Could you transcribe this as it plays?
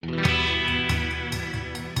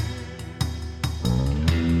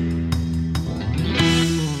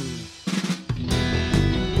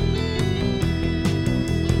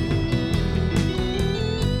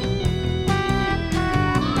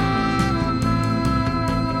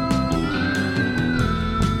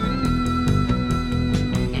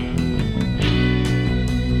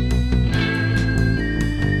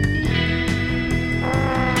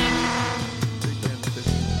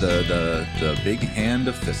the big hand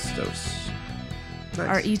of Fistos. Nice.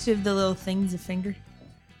 Are each of the little things a finger?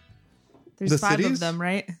 There's The 5 cities? of them,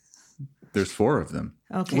 right? There's 4 of them.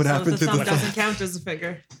 Okay, What so happened the to the thumb thumb? doesn't count as a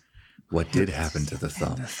finger. What did happen to the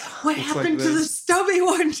thumb? What Looks happened like to the this. stubby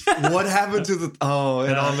one? What happened to the... Oh,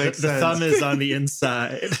 it all makes the sense. thumb is on the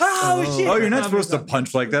inside. Oh, shit. Oh, you're not Thumb supposed is to on.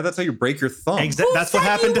 punch like that. That's how you break your thumb. That's what said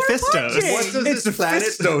happened to you were Fistos. punching? What does It's this planet...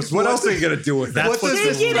 Fistos. What else are you going to do with that? That's What does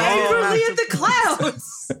what's Take it this- angrily at the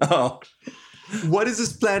clouds. Oh. What is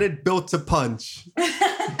this planet built to punch,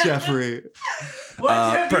 Jeffrey?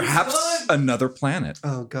 Perhaps another planet.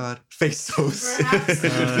 Oh, God. Fasos.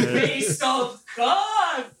 Face of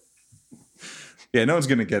God. Yeah, no one's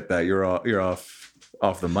going to get that. You're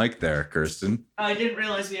off the mic there, Kirsten. I didn't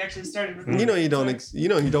realize we actually started recording. You know you don't exist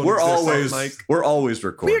We're on mic. always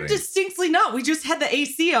recording. We're distinctly not. We just had the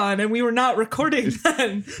AC on and we were not recording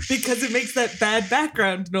then because it makes that bad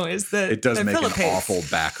background noise that It does that make Philip an hates. awful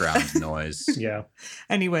background noise. Yeah.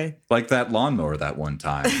 Anyway, Like that lawnmower that one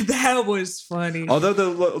time. that was funny. Although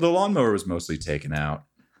the lawnmower was mostly taken out.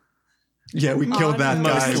 Yeah, we killed that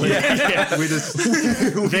guy. Mostly. Yeah. We just...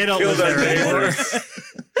 They don't live there anymore.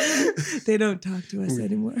 They don't talk to us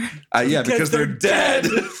anymore. Yeah, Because because they're they're dead.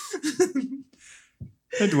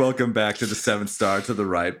 And welcome back to the 7 Star to the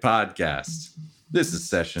Right podcast. This is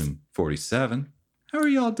session 47. How are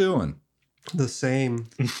y'all doing? The same.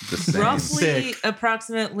 The same. Roughly Sick.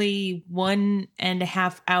 approximately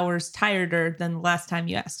 1.5 hours tireder than the last time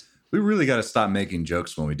you asked. We really got to stop making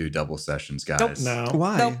jokes when we do double sessions, guys. No.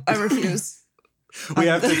 Why? Nope, I refuse. We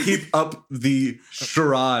have to keep up the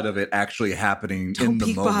charade of it actually happening in Don't the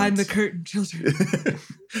peek moment. behind the curtain, children.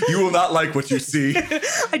 You will not like what you see.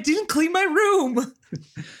 I didn't clean my room.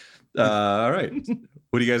 All right.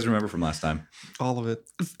 What do you guys remember from last time? All of it.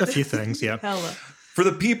 A few things, yeah. Hella. For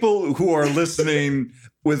the people who are listening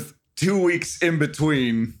with 2 weeks in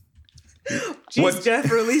between, Jeez, What-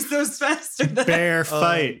 Jeff, release those faster than Bear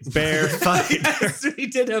fight. Bear fight. Yes, we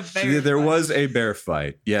did a bear. there fight. was a bear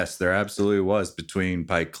fight. Yes, there absolutely was between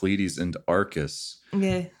Pycleides and Arcus.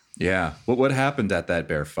 Yeah. Yeah. What happened at that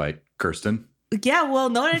bear fight, Kirsten? Yeah, well,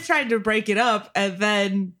 Nona tried to break it up, and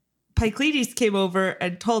then Pycleides came over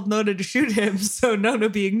and told Nona to shoot him. So Nona,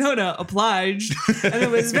 being Nona, obliged, and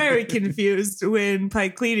then was very confused when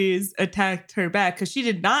Pycleides attacked her back because she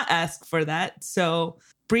did not ask for that. So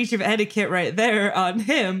breach of etiquette right there on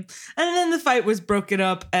him. And then the fight was broken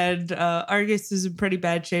up, and Argus is in pretty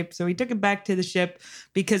bad shape. So we took him back to the ship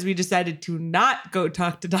because we decided to not go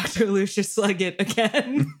talk to Dr. Lucius Leggett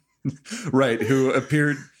again. Right, who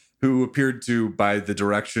appeared to, by the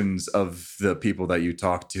directions of the people that you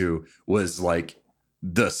talked to, was like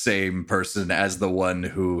the same person as the one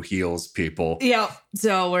who heals people. Yeah,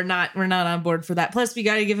 so we're not on board for that. Plus, we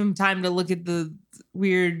got to give him time to look at the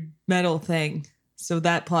weird metal thing so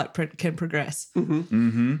that plot can progress.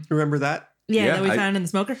 Mm-hmm. Remember that? Yeah, Yeah, that we I- found in the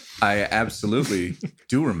smoker. I absolutely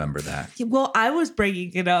do remember that. Yeah, well, I was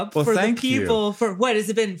bringing it up Well, for the thank you. people for what has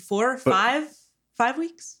it been? 4, 5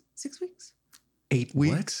 weeks, 6 weeks? 8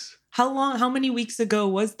 weeks. How long? How many weeks ago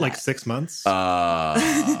was that? Like 6 months.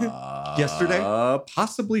 Yesterday?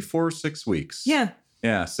 Possibly 4 or 6 weeks. Yeah.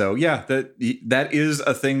 Yeah. So yeah, that is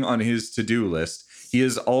a thing on his to-do list. He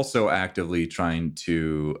is also actively trying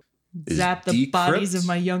to Zap the decrypt bodies of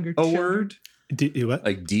my younger a children. word What?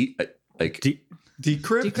 like Decrypt?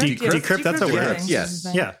 Decrypt, that's a word. things, Yes. is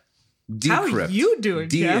that- Yeah. How decrypt. are you doing,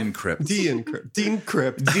 Jeff? De-encrypt.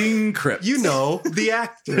 Decrypt. Decrypt. You know, the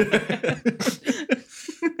actor.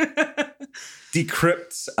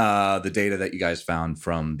 Decrypt the data that you guys found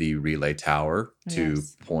from the relay tower to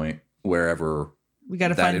Yes. point wherever We got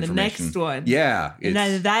to that find the information- next one. Yeah. And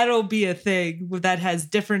then that'll be a thing that has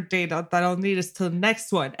different data that'll lead us to the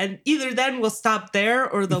next one. And either then we'll stop there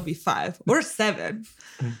or there'll be 5 or 7.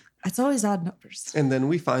 It's always odd numbers. And then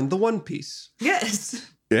we find the One Piece. Yes.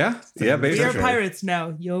 yeah. We are Basically. pirates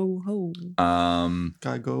now. Yo ho.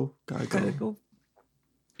 Gotta go. Gotta go.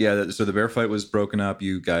 Yeah, so the bear fight was broken up.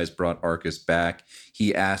 You guys brought Arcus back.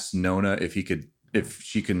 He asked Nona if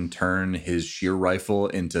she can turn his shear rifle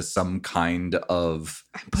into some kind of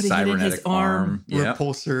I'm putting it in his cybernetic arm. Yeah.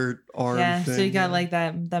 Repulsor arm Yeah, thing. so you got like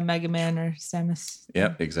that Mega Man or Samus.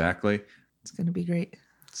 Yep, exactly. It's going to be great.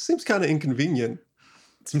 Seems kind of inconvenient.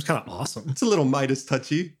 Seems kind of awesome. It's a little Midas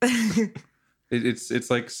touchy. It's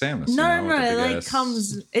like Samus. you No, know, no, with the it big like ass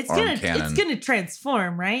comes. It's arm cannon. gonna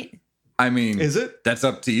transform, right? I mean, Is it? That's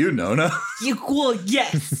up to you, Nona. Well,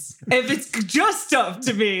 yes. If it's just up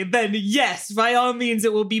to me, then yes, by all means,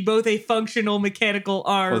 it will be both a functional mechanical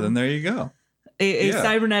arm, Well, then there you go. a yeah.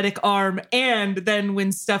 cybernetic arm, and then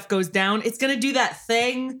when stuff goes down, it's gonna do that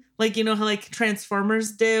thing, like you know how like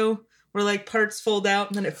Transformers do, where like parts fold out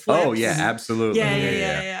and then it flips. Oh yeah, absolutely.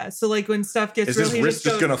 Yeah. So like when stuff gets Is really his wrist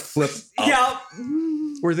just goes- gonna flip up? Yeah.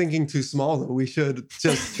 We're thinking too small, though. We should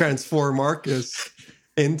just transform Marcus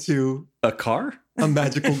into A car? a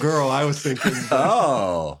magical girl. I was thinking,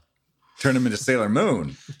 Oh. Turn him into Sailor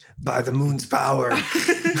Moon. by the moon's power.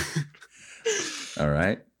 All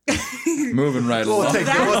right. Moving right We'll along. take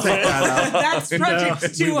that out. That's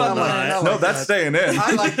Project 2 on the I list. like No, that's that. staying in.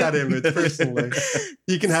 I like that image personally.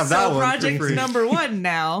 You can have that So one. project for free. number 1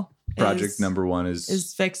 now. Project is, number 1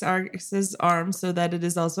 is fix Arx's arm so that it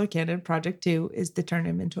is also canon. Project 2 is to turn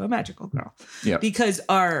him into a magical girl. Yep. Because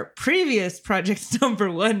our previous project number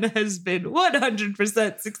 1 has been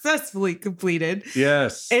 100% successfully completed.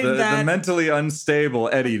 yes. And The that- mentally unstable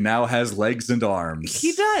Eddie now has legs and arms.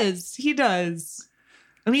 He does.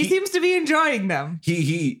 And he seems to be enjoying them.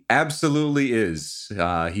 He absolutely is.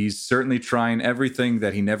 He's certainly trying everything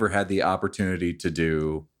that he never had the opportunity to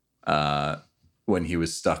do when he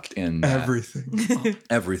was stuck in Everything.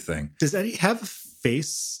 everything. Does Eddie have a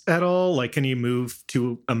face at all? Like, can you move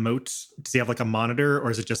to emote? Does he have like a monitor,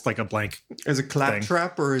 or is it just like a blank? Is it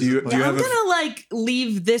claptrap or is Do you- it? do you I'm have a- gonna like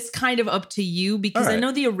leave this kind of up to you because All I right.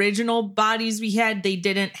 know the original bodies we had, they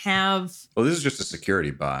didn't have, Well, this is just a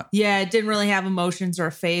security bot. it didn't really have emotions or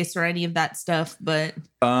a face or any of that stuff. But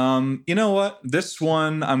You know what? This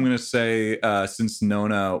one, I'm gonna say, since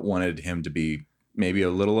Nona wanted him to be maybe a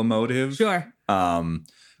little emotive, sure,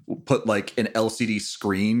 put like an LCD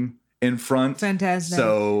screen in front. fantastic.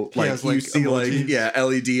 So He like has, you like, see emojis. like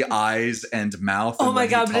LED eyes and mouth. Oh and my when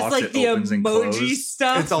he god, but it's talks, like it the opens and emoji closes.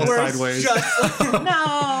 stuff. It's all where sideways. just like,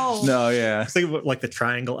 no. No, yeah. It's like the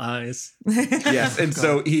triangle eyes. Yes, and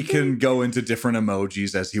so he can go into different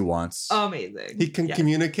emojis as he wants. Amazing. He can Yeah.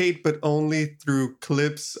 communicate, but only through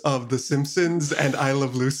clips of The Simpsons and I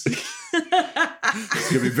Love Lucy. It's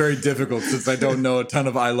gonna be very difficult since I don't know a ton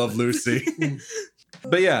of I Love Lucy.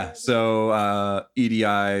 But yeah, so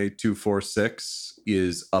EDI 246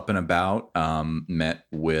 is up and about. Met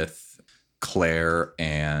with Claire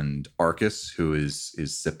and Arcus, who is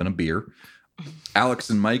sipping a beer. Alex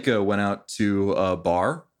and Micah went out to a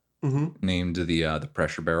bar hmm named the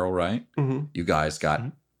Pressure Barrel. Right, hmm you guys got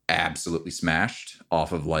absolutely smashed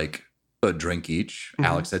off of like a drink each. Mhm.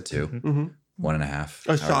 Alex had 2, hmm 1.5,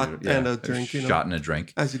 A shot and a drink, you know. shot and a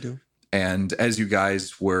drink. As you do. And as you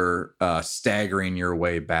guys were staggering your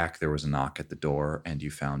way back, there was a knock at the door, and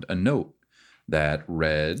you found a note that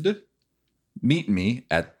read, "Meet me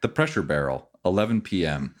at the Pressure Barrel, 11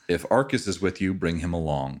 p.m. If Arcus is with you, bring him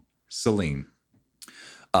along. Celine."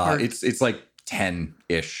 It's like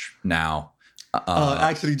 10-ish now.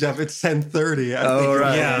 Actually, Jeff, it's 10:30. I Oh,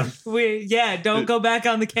 think. right. Yeah. Don't go back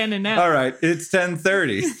on the canon now. All right, it's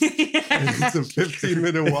 10:30. It's a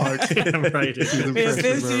 15-minute walk. Right. to the We have Pressure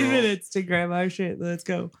 15 Barrel. minutes to grab our shit. Let's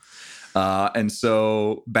go. And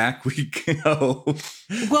so back we go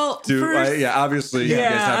Well, to, first, obviously, you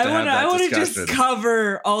guys have I to have want to. that I want to discussion. just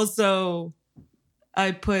cover. Also,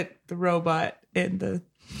 I put the robot in the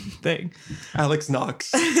thing. Alex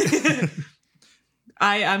Knox.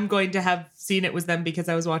 I'm going to have seen it was them because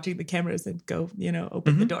I was watching the cameras and go,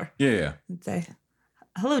 open the door Yeah. and say,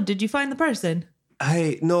 "Hello, did you find the person?"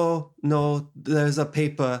 Hey, no, there's a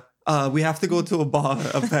paper. We have to go to a bar,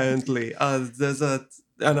 apparently.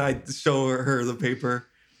 And I show her the paper.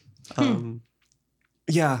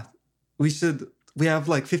 Yeah, we have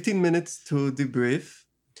like 15 minutes to debrief.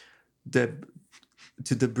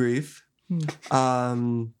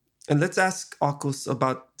 And let's ask Arcus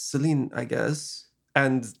about Celine, I guess.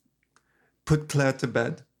 And put Claire to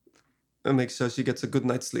bed. And make sure she gets a good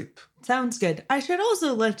night's sleep. Sounds good. I should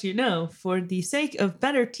also let you know, for the sake of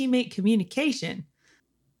better teammate communication,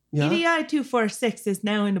 Yeah? EDI 246 is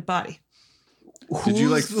now in a body. Did you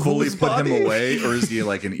like fully Whose put body? him away, or is he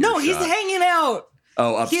like an earshot? No, he's hanging out.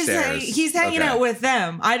 Oh, upstairs. He's hanging Okay. out with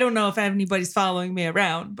them. I don't know if anybody's following me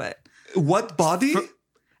around, but What body?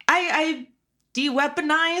 I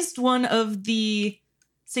de-weaponized one of the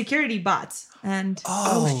security bots, and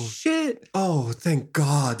Oh, shit. oh, thank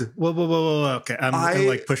God. Whoa. Okay, I'm gonna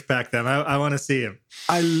like push back then. I want to see him.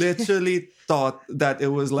 I literally thought that it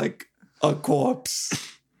was like a corpse.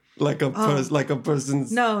 Like a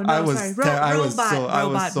person's. No, I was sorry. I was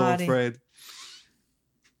Robot so body. afraid.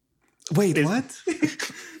 Wait, what?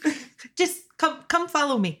 just come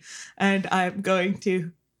follow me, and I'm going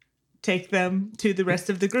to take them to the rest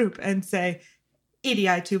of the group and say,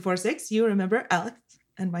 EDI 246, you remember Alex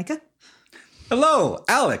and Micah? Hello,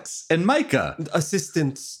 Alex and Micah.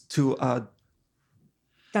 Assistants to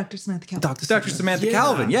Dr. Samantha Calvin. Dr. Samantha Yeah.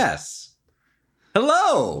 Calvin, yes.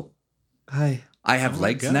 Hello. Hi. I have Oh my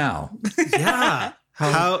legs God. now. Yeah.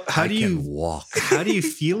 How I do can you walk. how do you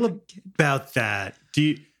feel about that? Do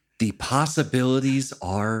you? The possibilities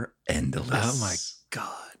are endless. Oh my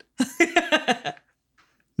god!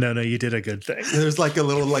 No, you did a good thing. There's like a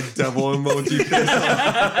little like devil emoji.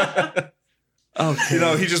 Okay. You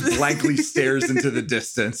know, he just blankly stares into the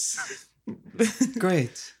distance.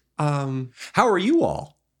 Great. How are you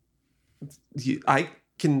all? I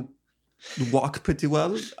can walk pretty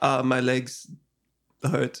well. My legs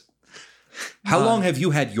hurt. How long have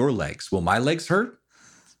you had your legs? Will my legs hurt?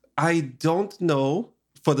 I don't know.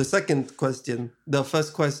 For the second question, the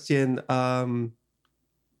first question, a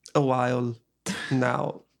while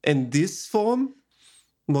now. In this form,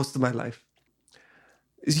 most of my life.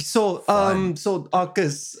 So, Fun. so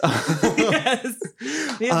Arcus, Yes.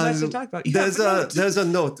 We have much to talk about. You have there's a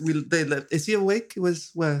note. They left. Is he awake?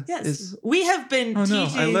 Yes. We have been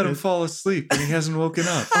teaching. fall asleep and he hasn't woken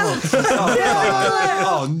up.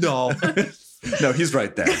 Oh no! No, he's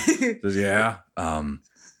right there. Says, yeah.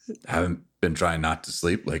 Haven't been trying not to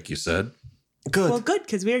sleep, like you said. Good. Well, good,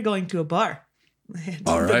 because we are going to a bar.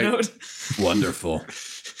 All The right. note. Wonderful.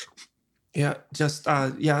 Yeah, just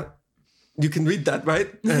yeah. You can read that, right?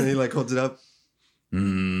 And he like holds it up.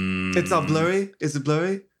 It's not blurry. Is it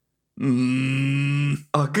blurry?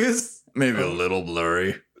 Arcus? Maybe a little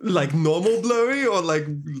blurry. Like normal blurry or like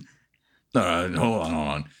No, hold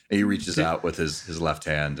on. And he reaches out with his left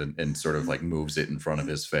hand and sort of like moves it in front of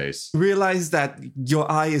his face. realize that your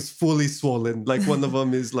eye is fully swollen. Like one of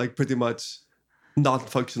them is like pretty much not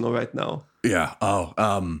functional right now. Yeah. Oh,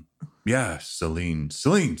 yeah, Celine.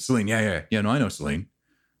 Yeah, no, I know Celine.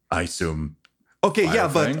 I assume. Okay, Fire yeah,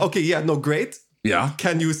 but thing? okay, yeah, no, great. Yeah.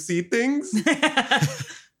 Can you see things?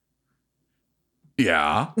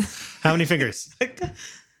 Yeah. How many fingers?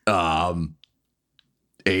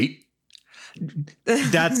 8.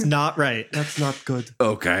 That's not right. That's not good.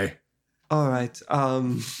 Okay. All right.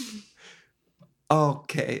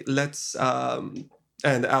 Okay, let's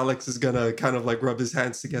and Alex is gonna kind of like rub his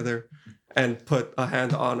hands together and put a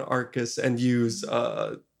hand on Arcus and use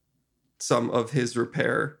some of his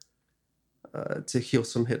repair to heal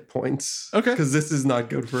some hit points. Okay. Because this is not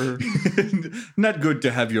good for Not good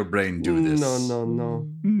to have your brain do this. No.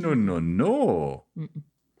 No.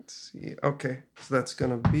 Let's see. Okay, so that's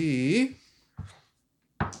gonna be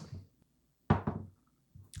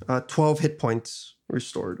 12 hit points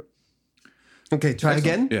restored. Okay, try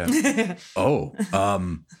again. Yeah. Oh,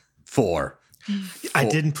 4. I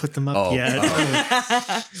didn't put them up Oh,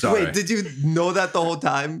 yet. Sorry. Wait, did you know that the whole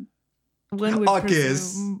time? One would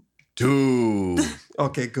Arcus. presume- 2.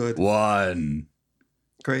 Okay, good. 1.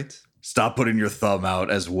 Great. Stop putting your thumb out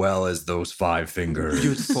as well as those 5 fingers.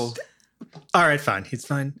 Beautiful. All right, fine. He's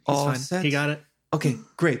fine. He's All fine. set? He got it. Okay,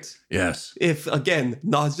 great. Yes. If, again,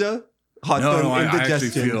 nausea, heartburn, No, I actually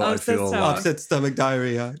indigestion, feel, I feel a Upset lot. upset stomach,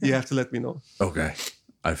 diarrhea, you have to let me know. Okay.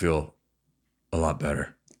 I feel a lot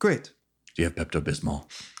better. Great. Do you have Pepto-Bismol?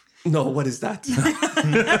 No, what is that?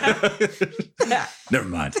 Never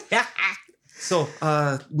mind. So,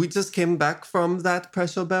 we just came back from that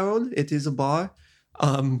pressure barrel. It is a bar.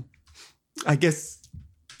 I guess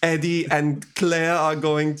Eddie and Claire are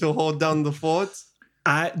going to hold down the fort.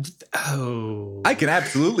 I can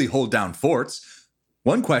absolutely hold down forts.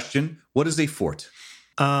 One question, what is a fort?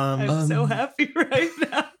 I'm so happy right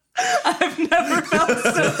now. I've never felt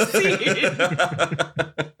so seen.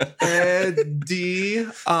 Eddie,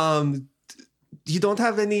 you don't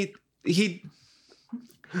have any...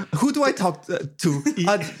 Who do I talk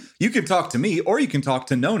to? You can talk to me or you can talk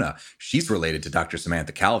to Nona. She's related to Dr.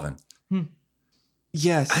 Samantha Calvin.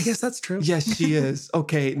 Yes. I guess that's true. Yes, she is.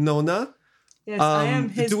 Okay, Nona, Yes, I am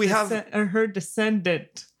his do we have- or her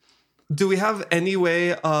descendant. do we have any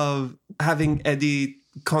way of having Eddie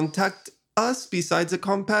contact us besides a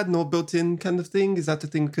compad? No built-in kind of thing? Is that the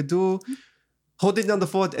thing we could do? Holding down the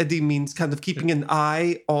fort, Eddie, means kind of keeping an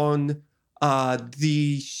eye on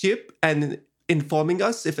the ship and informing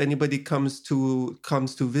us if anybody comes to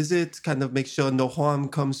visit, kind of make sure no harm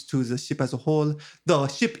comes to the ship as a whole. The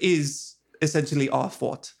ship is essentially our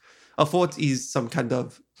fort. A fort is some kind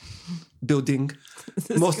of building,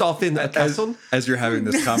 most often a castle. As you're having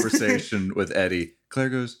this conversation with Eddie, Claire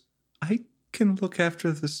goes, I can look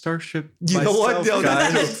after the starship. You know what? myself, No,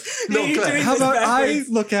 guys." No, You're Claire. doing How this about I backwards.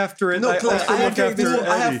 look after it? No, I Claire, also I look after Eddie.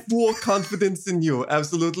 have full confidence in you.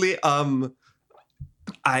 Absolutely.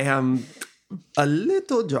 I am a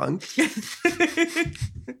little drunk,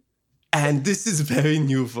 and this is very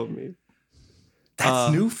new for me.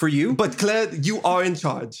 That's new for you. But Claire, you are in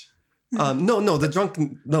charge.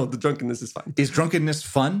 The drunkenness is fine. Is drunkenness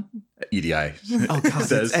fun? EDI Oh God,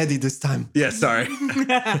 says. it's Eddie this time. Yeah, sorry.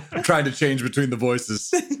 I'm trying to change between the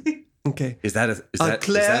voices. Okay. Is that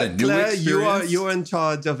Claire, a new Claire, experience? you're in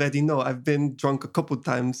charge of Eddie. No, I've been drunk a couple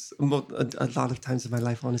times, a lot of times in my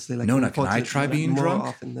life, honestly. Like, Nona, can I unfortunately, try being more drunk?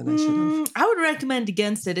 often than I should have. I would recommend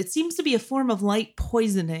against it. It seems to be a form of light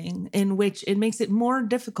poisoning in which it makes it more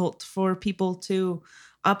difficult for people to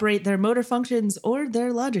operate their motor functions or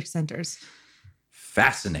their logic centers.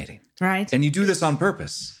 Fascinating. Right? And you do this on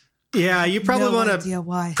purpose. Yeah, you probably No want idea to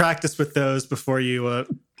why. practice with those before you.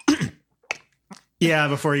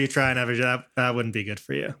 Before you try and have that wouldn't be good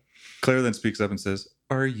for you. Claire then speaks up and says,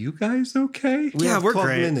 "Are you guys okay?" We have we're 12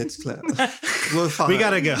 great. minutes, Claire. We're fine. We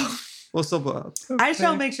gotta go. We'll sober up. I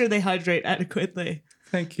shall make sure they hydrate adequately.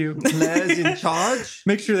 Thank you. Claire's in charge.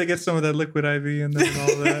 Make sure they get some of that liquid IV in there and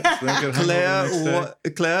all that. So they don't get hungover Claire, the next day.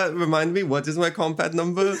 Claire, remind me, what is my compat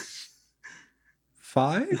number?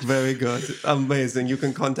 5, Very good. Amazing. You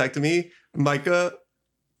can contact me, Micah,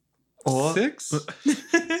 or 6.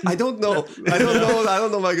 I don't know. I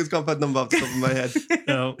don't know Micah's compat number off the top of my head.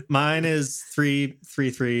 No, mine is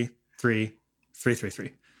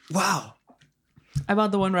 3333333. Wow. I'm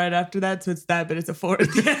on the one right after that, so it's that, but it's a 4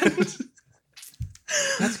 at the end.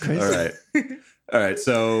 That's crazy. All right.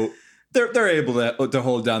 So they're able to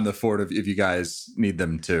hold down the fort if you guys need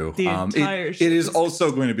them to. The entire it ship is is- also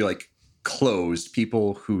going to be like closed.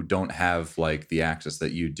 People who don't have like the access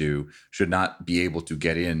that you do should not be able to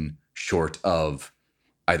get in short of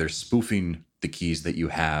either spoofing the keys that you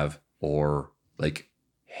have or like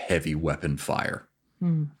heavy weapon fire.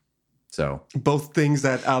 So Both things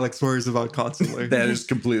that Alex worries about constantly. that is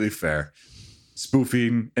completely fair.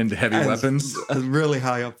 Spoofing and heavy And weapons. Really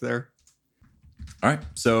high up there. All right.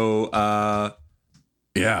 So, I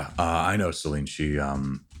know Celine. She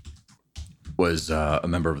was a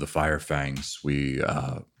member of the Fire Fangs. We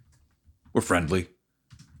were friendly.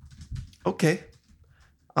 Okay.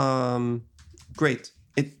 Great.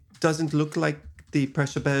 It doesn't look like the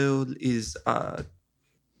pressure barrel is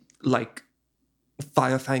like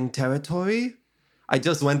Firefang territory. I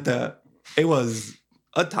just went there. It was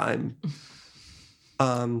a time.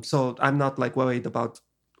 So I'm not like worried about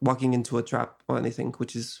walking into a trap or anything,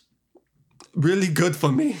 which is really good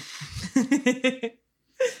for me.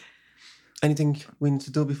 Anything we need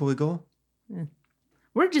to do before we go?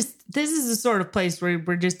 This is the sort of place where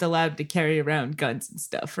we're just allowed to carry around guns and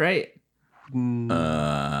stuff, right? Or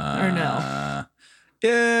no?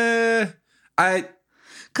 Yeah.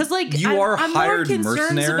 Because like You are I'm hired more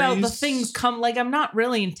concerned about the mercenaries? things come. Like I'm not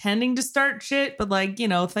really intending to start shit, but like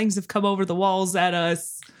things have come over the walls at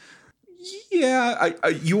us. Yeah.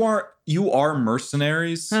 You are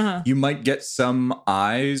mercenaries. Uh-huh. You might get some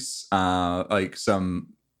eyes, like some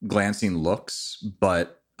glancing looks,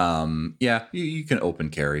 but you can open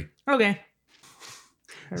carry. Okay.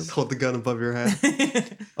 Just hold the gun above your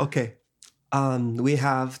head. Okay. We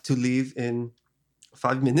have to leave in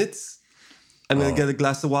 5 minutes. I'm gonna get a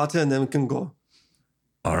glass of water and then we can go.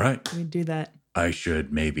 All right. We do that. I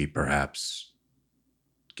should maybe perhaps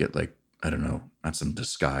get like, I don't know, not some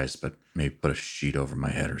disguise, but maybe put a sheet over my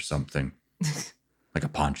head or something. Like a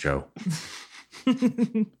poncho.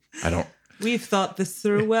 We've thought this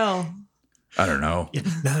through well. I don't know.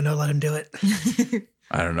 Yeah, no, let him do it.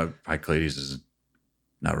 I don't know. Pyclades is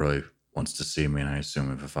not really wants to see me, and I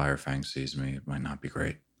assume if a Firefang sees me, it might not be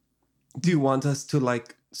great. Do you want us to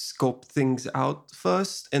like scope things out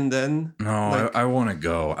first and then? No, Like- I want to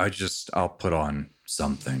go. I'll put on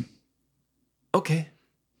something. Okay.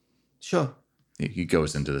 Sure. He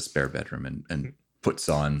goes into the spare bedroom and puts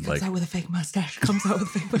on Comes out with a fake mustache. Comes out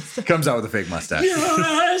with a fake mustache. comes out with a fake mustache.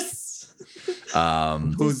 Yes.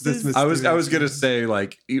 Who's this is- I was mysterious- gonna say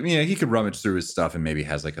like he could rummage through his stuff and maybe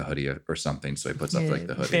has like a hoodie or something, so he puts up like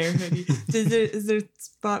the hoodie. Bear hoodie. Is there a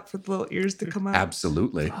spot for the little ears to come out?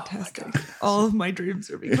 Absolutely. Fantastic. All of my dreams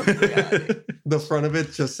are becoming reality. The front of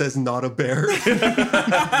it just says "not a bear."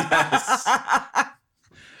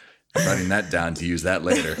 I'm writing that down to use that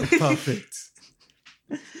later. Perfect.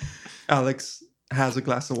 Alex has a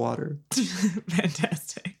glass of water.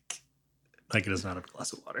 Fantastic. Like it does not have a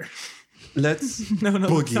glass of water. Let's No,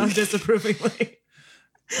 Boogie. sound disapprovingly.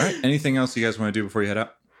 All right. Anything else you guys want to do before you head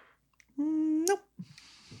out? Nope.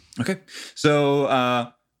 Okay.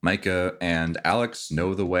 So Micah and Alex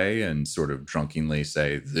know the way and sort of drunkenly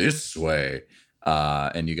say, "This way."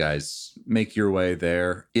 And you guys make your way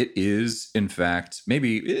there. It is, in fact,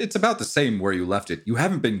 maybe it's about the same where you left it. You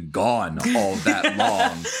haven't been gone all that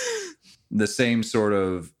long. The same sort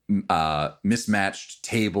of mismatched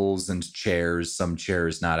tables and chairs, some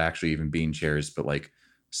chairs not actually even being chairs, but like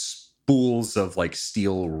spools of like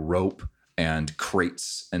steel rope and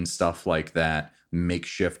crates and stuff like that,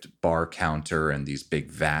 makeshift bar counter and these big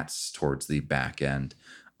vats towards the back end.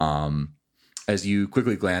 as you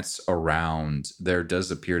quickly glance around, there does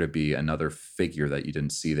appear to be another figure that you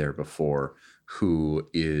didn't see there before, who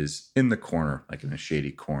is in the corner, like in a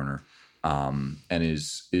shady corner, and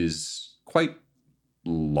is quite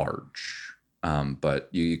large. But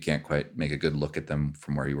you can't quite make a good look at them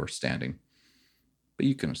from where you were standing. But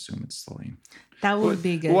you can assume it's Celine. That would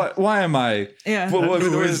be good. Why am I? Yeah.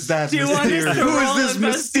 Who is that? Do you want us to Who is roll this investigate?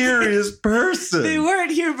 mysterious person? They weren't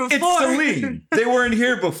here before. It's Celine. They weren't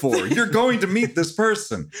here before. You're going to meet this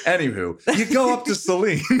person. Anywho, you go up to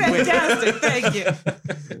Celine. Fantastic. Thank you.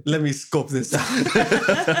 Let me scope this out.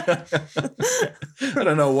 I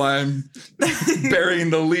don't know why I'm burying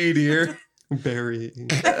the lead here. Burying.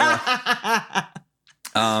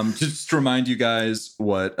 Just to remind you guys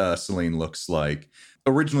what Celine looks like.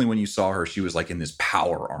 Originally, when you saw her, she was like in this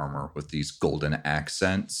power armor with these golden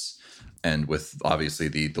accents and with obviously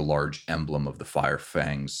the large emblem of the Fire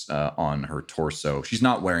Fangs on her torso. She's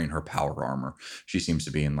not wearing her power armor. She seems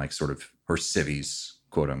to be in like sort of her civvies,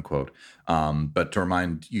 quote unquote. But to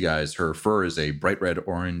remind you guys, her fur is a bright red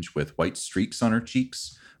orange with white streaks on her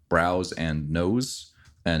cheeks, brows, and nose.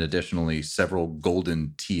 And additionally, several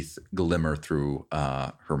golden teeth glimmer through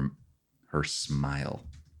her smile.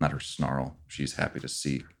 Not her snarl. She's happy to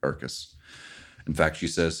see Arcus. In fact, she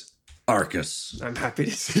says, Arcus, I'm happy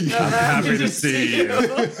to see you. I'm happy to see you.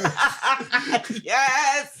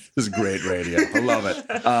 Yes. This is great radio. I love it.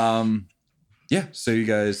 Yeah, so you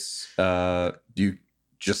guys, you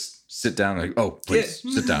just sit down. Like, oh, please,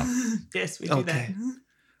 sit down. Yes, we do Okay.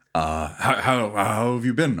 that. How have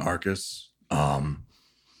you been, Arcus?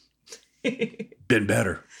 Been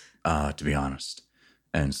better, to be honest.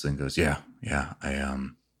 And Celine goes, yeah,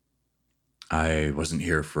 I wasn't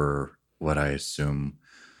here for what I assume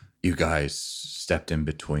you guys stepped in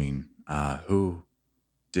between. Who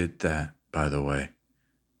did that, by the way?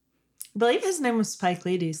 I believe his name was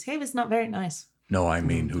Pycleides. He was not very nice. No, I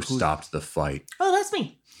mean, who Who- stopped the fight? Oh, that's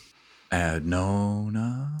me.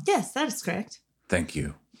 Nona? Yes, that is correct. Thank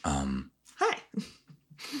you. Hi.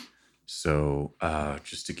 So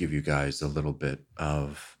just to give you guys a little bit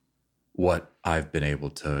of what I've been able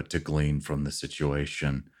to glean from the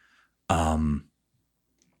situation.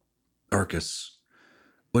 Arcus,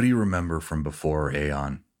 what do you remember from before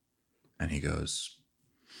Aeon? And he goes,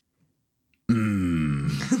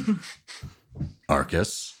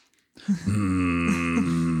 Arcus.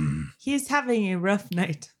 He's having a rough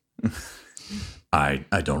night. I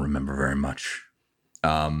don't remember very much.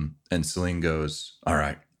 And Celine goes, all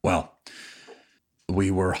right, well,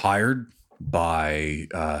 we were hired by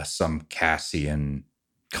some Cassian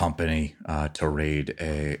company to raid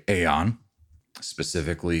Aeon,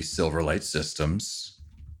 specifically Silverlight Systems,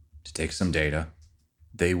 to take some data.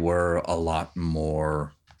 They were a lot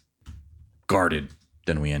more guarded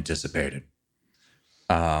than we anticipated.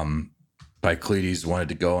 Pycleides wanted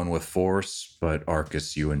to go in with force, but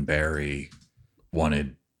Arcus, you, and Barry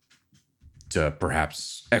wanted to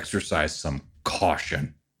perhaps exercise some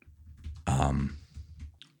caution.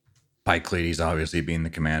 Pycleides, obviously being the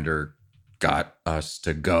commander, got us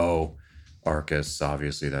to go. Arcus,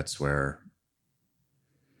 obviously, that's where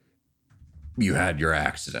you had your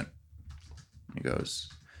accident. He goes,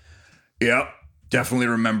 yep, definitely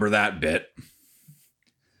remember that bit.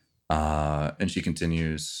 And she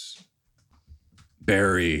continues,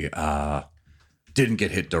 Barry didn't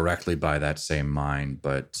get hit directly by that same mine,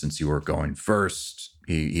 but since you were going first,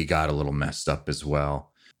 he got a little messed up as well.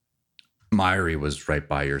 Myri was right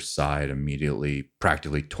by your side, immediately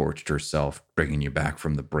practically torched herself, bringing you back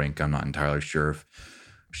from the brink. I'm not entirely sure if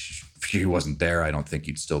she wasn't there. I don't think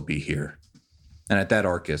you'd still be here. And at that,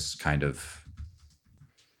 Arcus kind of,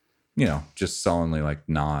 just sullenly like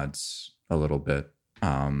nods a little bit,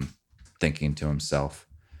 thinking to himself.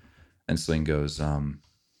 And Celine goes,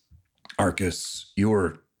 Arcus, you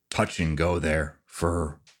were touch and go there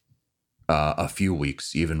for a few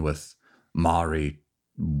weeks, even with Mari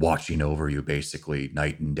watching over you basically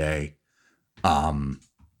night and day,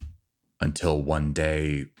 until one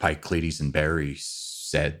day Pycleides and Barry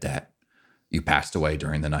said that you passed away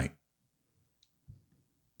during the night.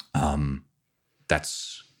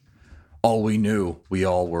 That's all we knew. We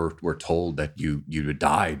all were told that you had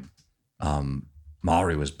died.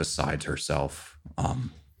 Mari was beside herself.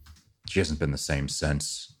 She hasn't been the same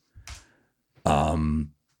since. But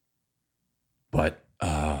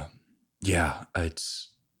yeah,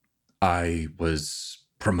 I was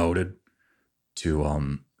promoted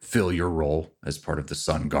to fill your role as part of the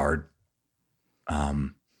Sun Guard.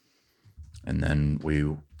 And then we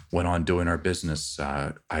went on doing our business.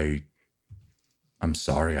 I'm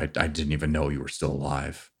sorry, I didn't even know you were still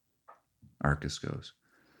alive. Arcus goes,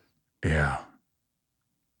 yeah.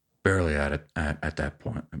 barely at it at that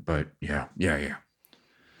point, but yeah.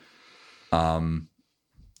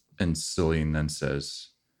 And Celine then says,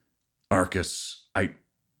 Arcus,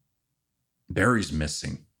 Barry's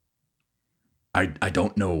missing. I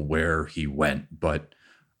don't know where he went, but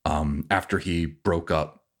after he broke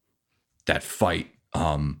up that fight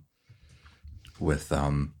with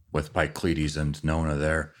Pycleides and Nona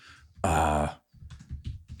there,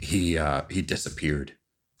 he disappeared.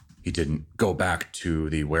 He didn't go back to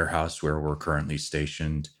the warehouse where we're currently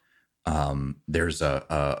stationed. There's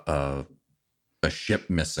a ship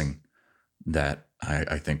missing that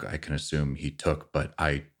I think I can assume he took, but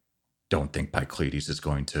I don't think Pycleides is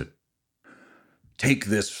going to take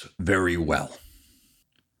this very well.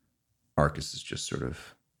 Arcus is just sort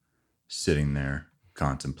of sitting there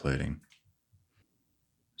contemplating.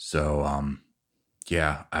 So,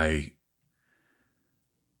 yeah,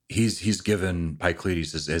 he's given,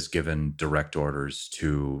 Pycleides has given direct orders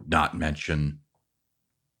to not mention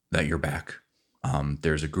that you're back.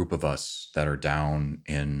 There's a group of us that are down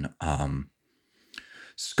in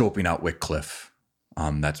scoping out Wycliffe.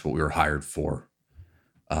 That's what we were hired for.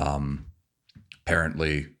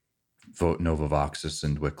 Apparently, Novavoxus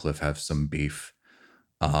and Wycliffe have some beef.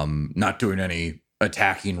 Not doing any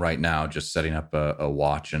attacking right now, just setting up a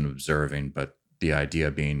watch and observing, but the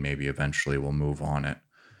idea being maybe eventually we'll move on it.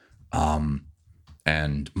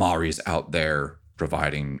 And Mari's out there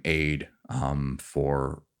providing aid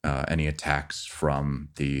for any attacks from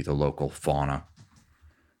the local fauna.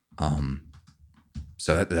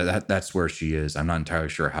 So that's where she is. I'm not entirely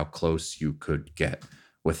sure how close you could get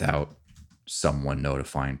without someone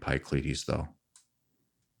notifying Pycleides, though.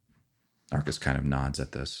 Arcus kind of nods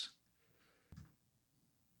at this.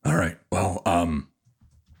 All right. Well,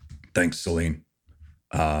 thanks, Celine.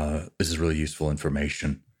 This is really useful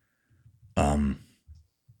information. You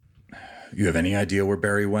have any idea where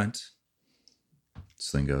Barry went?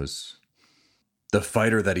 Celine goes, the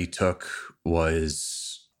fighter that he took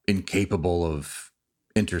was incapable of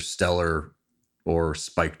interstellar or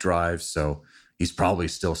spike drive, so he's probably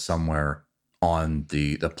still somewhere on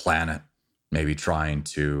the planet, maybe trying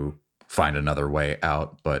to find another way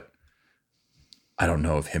out, but I don't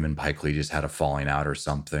know if him and Pycleides had a falling out or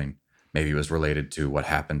something. Maybe it was related to what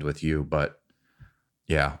happened with you, but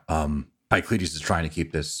yeah, Pycleides is trying to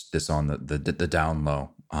keep this on the down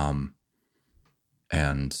low.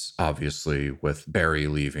 And obviously with Barry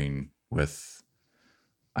leaving,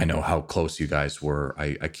 I know how close you guys were.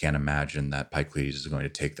 I can't imagine that Pycleides is going to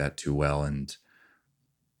take that too well. And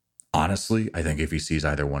honestly, I think if he sees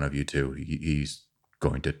either one of you two, he's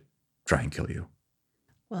going to try and kill you.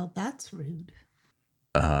 Well, that's rude.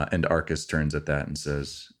 And Arcus turns at that and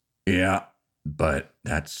says, yeah, but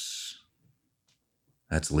that's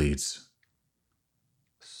Leeds.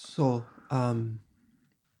 So,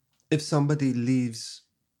 if somebody leaves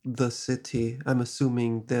the city, I'm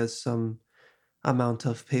assuming there's some amount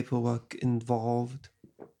of paperwork involved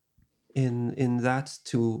in that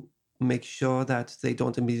to make sure that they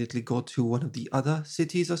don't immediately go to one of the other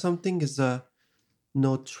cities or something. Is there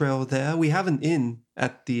no trail there? We have an inn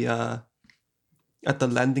at the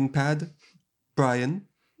landing pad, Brian.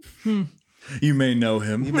 You may know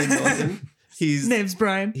him. You may know him. His name's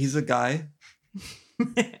Brian. He's a guy.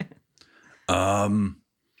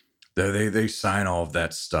 They sign all of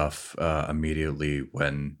that stuff immediately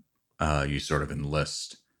when you sort of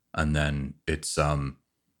enlist, and then it's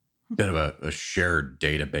bit of a shared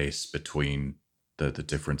database between the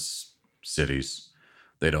different cities.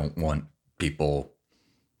 They don't want people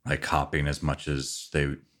like hopping as much as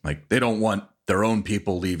they don't want their own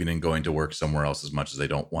people leaving and going to work somewhere else as much as they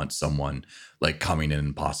don't want someone like coming in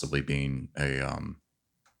and possibly being a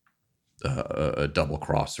double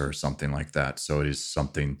crosser or something like that. So it is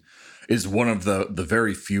one of the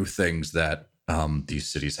very few things that these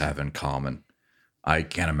cities have in common. I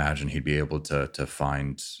can't imagine he'd be able to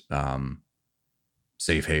find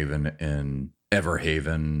safe haven in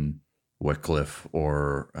Everhaven, Wycliffe,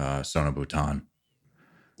 or Sonobutan.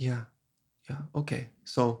 Yeah. Okay.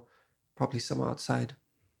 So probably somewhere outside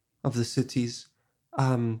of the cities.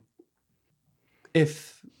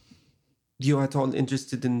 If you're at all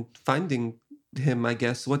interested in finding him, I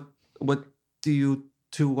guess, what do you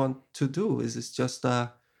two want to do? Is this just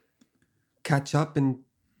catch up and,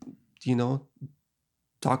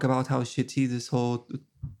 talk about how shitty this whole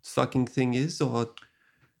fucking thing is, or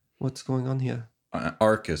what's going on here?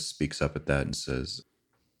 Arcus speaks up at that and says,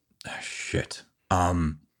 shit.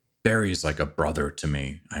 Barry's like a brother to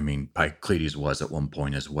me. I mean, Pycleides was at one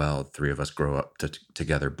point as well. Three of us grow up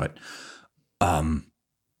together, but I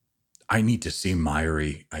need to see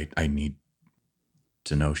Myri. I need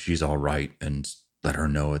to know she's all right. And let her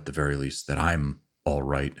know at the very least that I'm all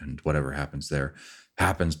right and whatever happens there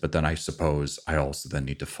happens. But then I suppose I also then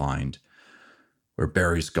need to find where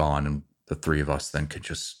Barry's gone, and the three of us then could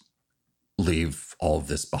just leave all of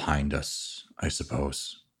this behind us, I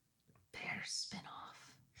suppose. Bear spinoff.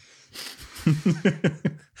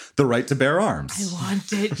 The right to bear arms. I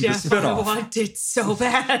want it, Jeff. I spinoff. want it so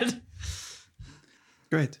bad.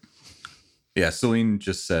 Great. Yeah, Celine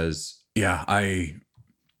just says, yeah,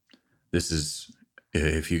 this is,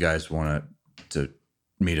 if you guys want to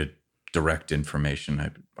meet a direct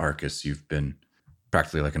information, Arcus, you've been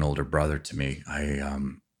practically like an older brother to me. I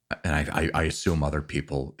assume other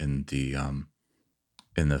people in the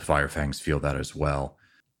Firefangs feel that as well.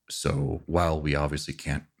 So while we obviously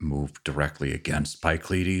can't move directly against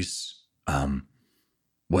Pycleides,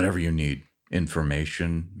 whatever you need,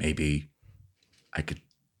 information, maybe I could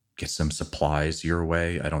get some supplies your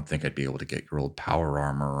way. I don't think I'd be able to get your old power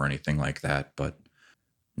armor or anything like that, but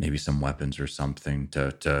maybe some weapons or something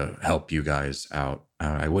to help you guys out.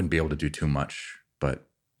 I wouldn't be able to do too much, but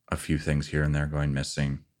a few things here and there going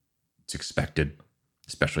missing. It's expected,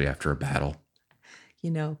 especially after a battle.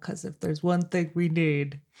 You know, because if there's one thing we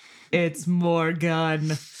need, it's more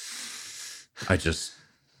gun.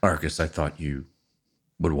 Arcus, I thought you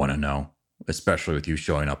would want to know, especially with you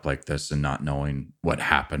showing up like this and not knowing what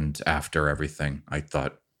happened after everything. I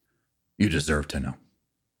thought you deserve to know.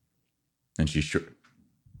 And she sort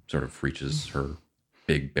of reaches her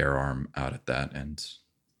big bare arm out at that and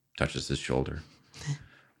touches his shoulder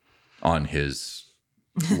on his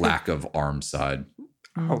lack of arm side.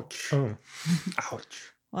 Ouch. Oh.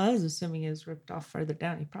 Ouch. Well, I was assuming it was ripped off further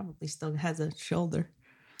down. He probably still has a shoulder.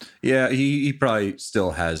 Yeah, he probably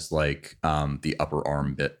still has like the upper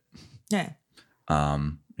arm bit. Yeah.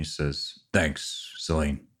 He says, "Thanks,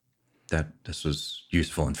 Celine. This was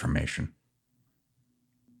useful information."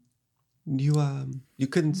 You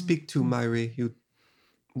couldn't speak to Myri.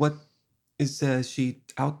 What is she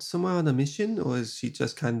out somewhere on a mission, or is she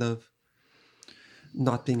just kind of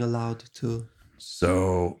not being allowed to?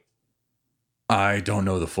 So I don't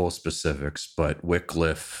know the full specifics, but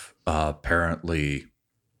Wycliffe apparently,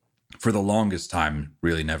 for the longest time,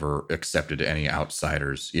 really never accepted any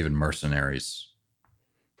outsiders, even mercenaries.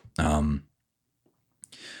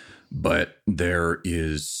 But there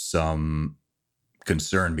is some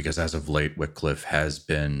concern because as of late, Wycliffe has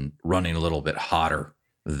been running a little bit hotter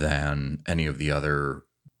than any of the other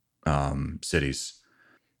cities,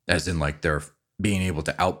 as in like they're being able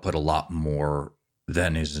to output a lot more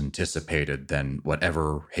than is anticipated than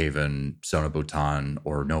whatever Haven, Sonobutan,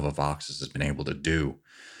 or Novavaxis has been able to do.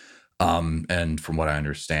 And from what I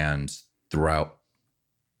understand, throughout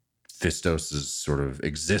Thistos's sort of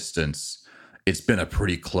existence, it's been a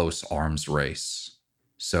pretty close arms race.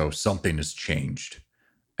 So something has changed.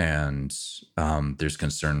 And there's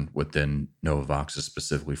concern within Novavaxis,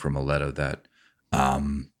 specifically from Aleto, that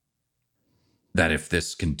if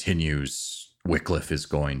this continues, Wycliffe is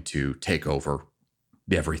going to take over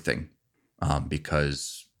everything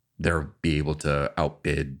because they'll be able to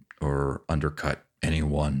outbid or undercut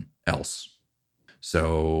anyone else.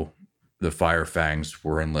 So the Firefangs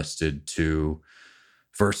were enlisted to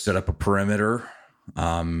first set up a perimeter,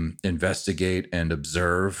 investigate and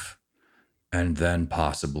observe, and then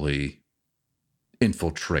possibly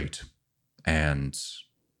infiltrate and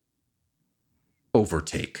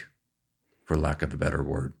overtake, for lack of a better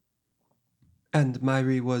word. And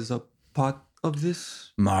Myri was a part of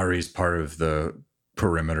this? Mari's part of the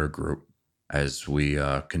perimeter group as we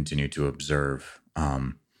continue to observe.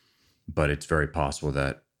 But it's very possible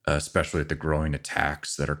that, especially at the growing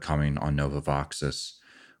attacks that are coming on Novavaxis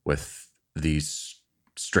with these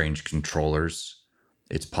strange controllers,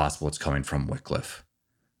 it's possible it's coming from Wycliffe.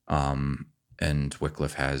 And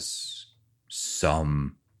Wycliffe has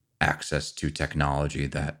some access to technology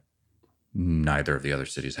that neither of the other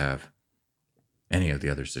cities have. Any of the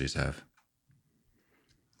other cities have.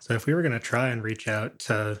 So if we were going to try and reach out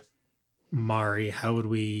to Mari, how would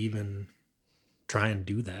we even try and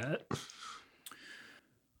do that?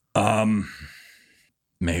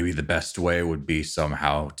 Maybe the best way would be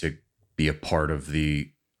somehow to be a part of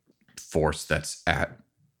the force that's at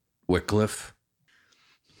Wycliffe.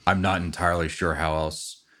 I'm not entirely sure how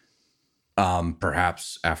else.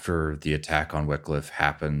 Perhaps after the attack on Wycliffe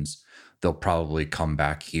happens, they'll probably come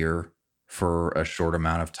back here for a short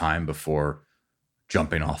amount of time before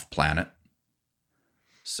jumping off planet.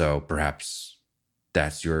 So perhaps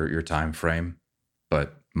that's your time frame.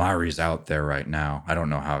 But Mari's out there right now. I don't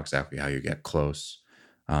know how you get close.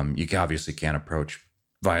 You obviously can't approach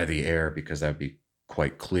via the air because that'd be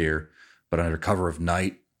quite clear. But under cover of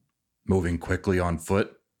night, moving quickly on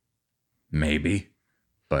foot, maybe.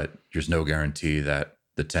 but there's no guarantee that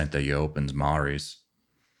the tent that you open's Mari's.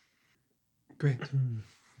 Great.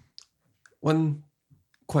 One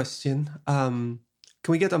question. Can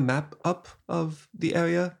we get a map up of the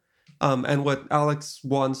area? And what Alex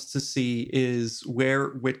wants to see is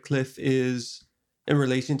where Whitcliffe is in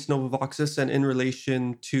relation to Novavoxus and in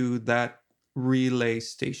relation to that relay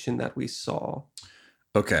station that we saw.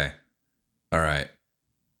 Okay. All right.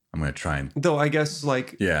 I'm going to try and... Though I guess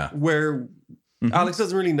like Yeah. where Mhm. Alex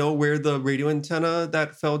doesn't really know where the radio antenna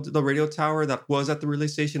that fell, the radio tower that was at the relay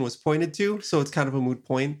station was pointed to. So it's kind of a moot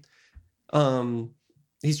point.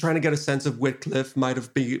 He's trying to get a sense of Whitcliffe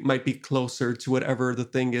might be closer to whatever the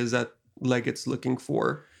thing is that Leggett's looking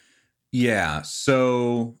for. Yeah.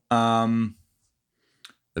 So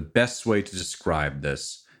the best way to describe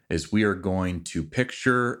this is we are going to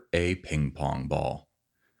picture a ping pong ball,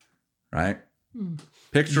 right?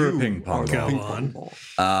 Picture a ping pong Go ball. Ping on. pong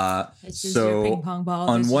ball. This is your ping pong ball.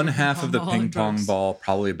 On This is one your half of the ball ping and pong drugs. ball,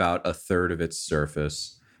 probably about a third of its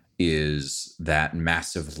surface, is that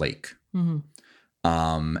massive lake. Mhm.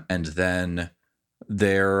 And then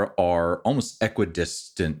there are almost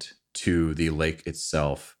equidistant to the lake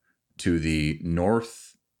itself, to the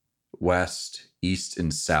north, west, east,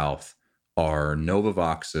 and south are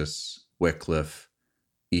Novavoxus, Whitcliffe,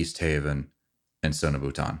 East Haven, and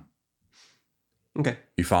Sonabutan. Okay.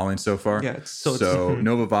 You following so far? Yeah. So, It's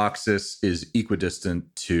Novavoxus is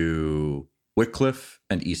equidistant to Whitcliffe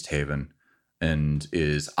and East Haven and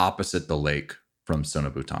is opposite the lake from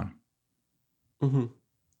Sonabutan. mhm.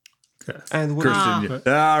 Okay. And what, Christian,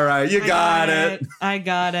 all right, you got it. I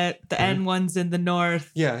got it. The N one's in the north.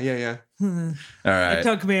 yeah. All It right.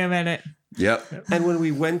 took me a minute. Yep. And when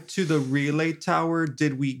we went to the relay tower,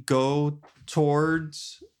 did we go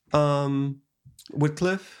towards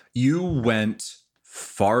Whitcliffe? You went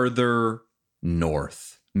farther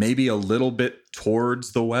north, maybe a little bit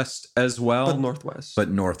towards the west as well, But northwest. but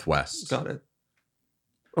northwest. Got it.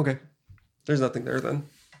 Okay. There's nothing there then.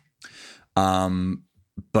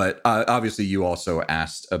 But obviously, you also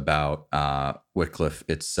asked about Whitcliffe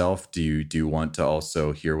itself. Do you want to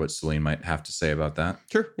also hear what Celine might have to say about that?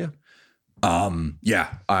 Sure. Yeah.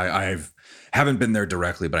 Yeah, I've haven't been there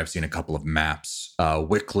directly, but I've seen a couple of maps.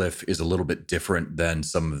 Whitcliffe is a little bit different than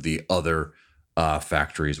some of the other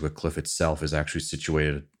factories. Whitcliffe itself is actually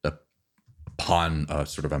situated upon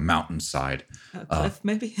sort of a mountainside, A cliff,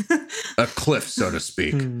 maybe. a cliff, so to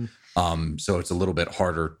speak. So it's a little bit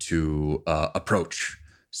harder to approach,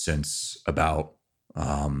 since about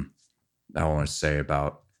I want to say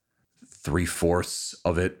about 3/4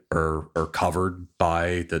 of it are covered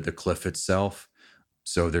by the cliff itself.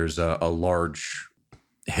 So there's a large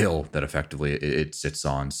hill that effectively it sits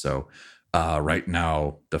on. So right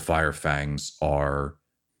now the Fire Fangs are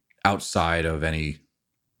outside of any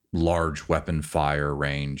large weapon fire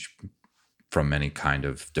range from any kind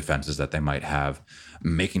of defenses that they might have,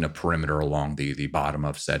 making a perimeter along the bottom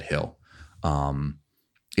of said hill.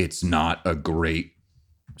 It's not a great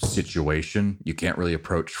situation. You can't really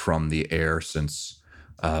approach from the air, since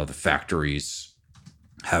the factories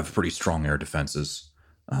have pretty strong air defenses,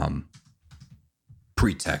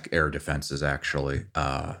 pre-tech air defenses, actually.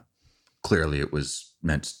 Clearly it was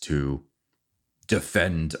meant to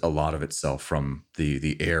defend a lot of itself from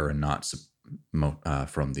the air and not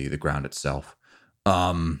from the ground itself.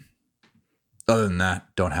 Other than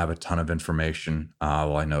that, don't have a ton of information.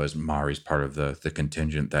 All I know is Mari's part of the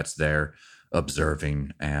contingent that's there,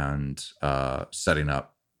 observing and setting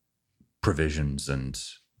up provisions and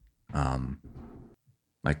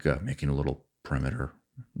making a little perimeter,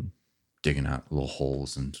 digging out little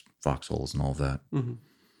holes and foxholes and all of that. Mm-hmm.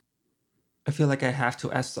 I feel like I have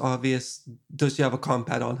to ask the obvious. Does she have a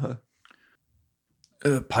compad on her?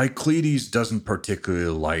 Pycleides doesn't particularly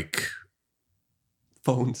like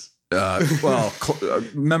Phones.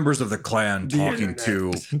 members of the clan talking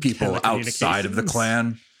to people outside of the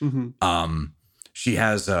clan. Mm-hmm. She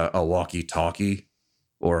has a walkie-talkie,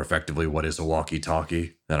 or effectively what is a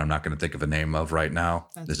walkie-talkie that I'm not going to think of a name of right now.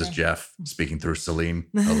 That's This is fair. Jeff speaking through Celine.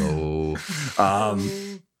 Hello.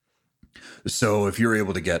 So if you're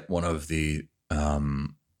able to get one of the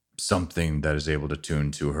something that is able to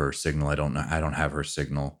tune to her signal, I don't have her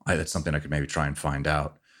signal. That's something I could maybe try and find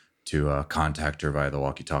out to contact her via the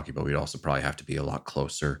walkie-talkie, but we'd also probably have to be a lot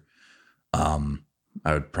closer. I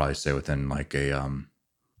would probably say within like a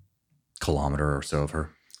kilometer or so of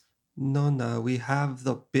her. No, we have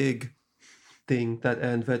the big thing that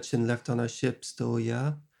Anvetchen left on our ship still,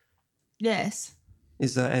 yeah? Yes.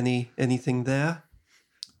 Is there anything there?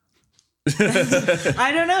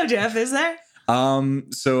 I don't know, Jeff. Is there?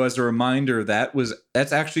 So as a reminder,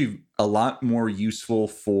 that's actually a lot more useful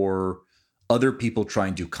for other people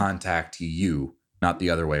trying to contact you, not the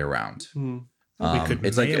other way around. could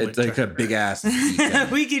It's like mail it's it like to a her. big ass beacon.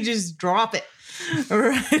 We could just drop it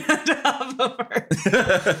right on top of her.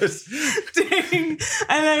 Ding.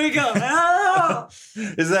 And then we go, oh,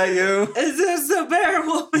 Is that you? is this the bear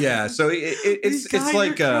woman? Yeah. So it's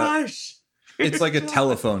like it's like a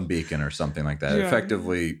telephone beacon or something like that. Yeah.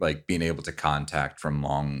 Effectively, like being able to contact from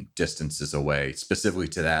long distances away, specifically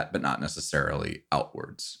to that, but not necessarily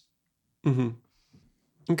outwards.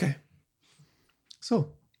 Okay.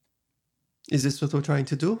 So, is this what we're trying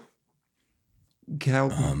to do?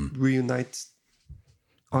 Help reunite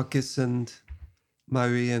Arcus and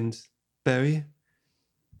Mari and Barry?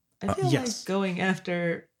 I feel yes. like going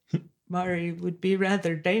after Mari would be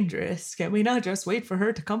rather dangerous. Can we not just wait for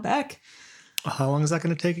her to come back? How long is that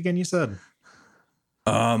going to take again, you said?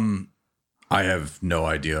 I have no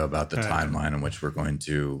idea about the Okay. timeline in which we're going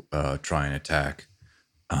to try and attack.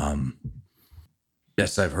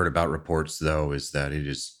 Yes, I've heard about reports, though, is that it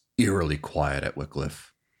is eerily quiet at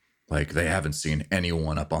Wycliffe. Like, they haven't seen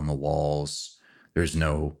anyone up on the walls. There's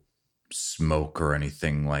no smoke or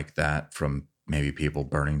anything like that from maybe people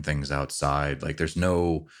burning things outside. Like, there's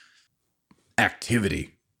no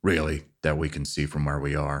activity, really, that we can see from where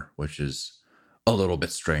we are, which is a little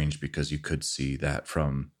bit strange because you could see that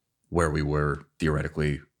from where we were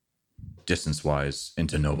theoretically distance-wise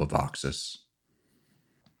into Nova Voxus.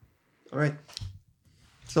 All right.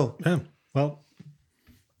 So, Yeah. Well,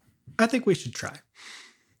 I think we should try.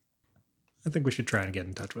 I think we should try and get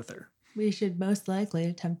in touch with her. We should most likely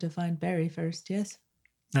attempt to find Barry first, yes?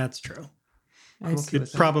 That's true. I'm okay with It'd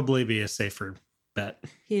that. probably be a safer bet.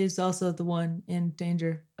 He is also the one in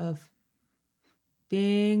danger of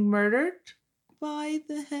being murdered by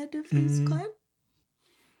the head of his clan.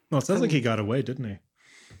 Well, it sounds like he got away, didn't he?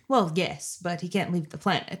 Well, yes, but he can't leave the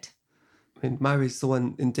planet. I mean, Mari's the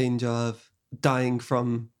one in danger of dying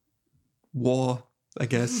from war, I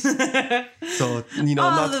guess. So, All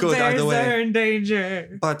not the good bears either are way. in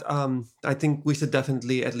danger. But I think we should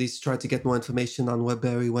definitely at least try to get more information on where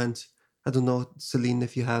Barry went. I don't know, Celine,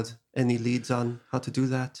 if you had any leads on how to do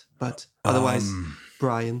that. But otherwise,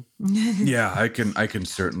 Brian. Yeah, I can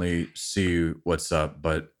certainly see what's up,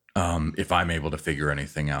 but if I'm able to figure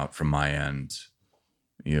anything out from my end,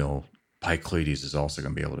 Pycleides is also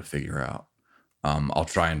going to be able to figure out. I'll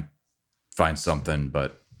try and find something,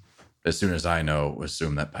 but as soon as I know,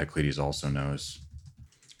 assume that Pycleides also knows.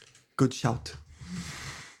 Good shout.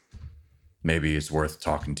 Maybe it's worth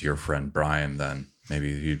talking to your friend Brian then. Maybe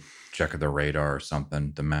you check the radar or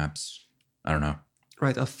something, the maps. I don't know.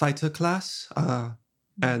 Right, a fighter class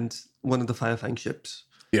and one of the Firefang ships.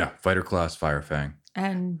 Yeah, fighter class Firefang.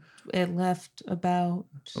 And it left about...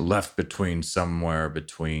 Left somewhere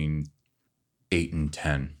between 8 and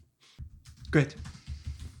 10. Great.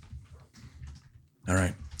 All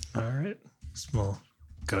right. All right. So we'll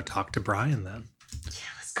go talk to Brian then.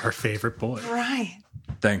 Our favorite boy. Right.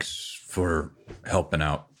 Thanks for helping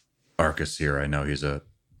out Arcus here. I know he's a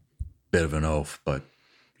bit of an oaf, but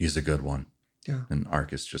he's a good one. Yeah. And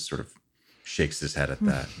Arcus just sort of shakes his head at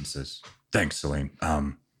that and says, "Thanks, Celine.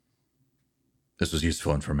 This was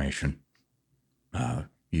useful information.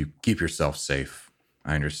 You keep yourself safe.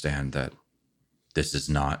 I understand that this is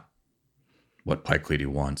not what Pycleides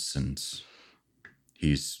wants, and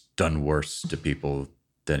he's done worse to people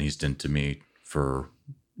than he's done to me for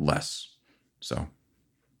less. So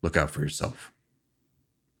look out for yourself."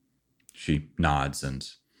 She nods, and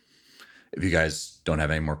if you guys don't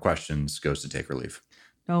have any more questions, goes to take her leave.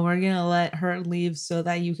 No, we're going to let her leave so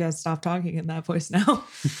that you guys stop talking in that voice now.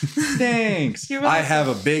 Thanks. You're I welcome. have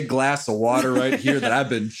a big glass of water right here that I've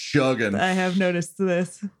been chugging. I have noticed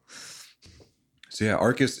this. So yeah,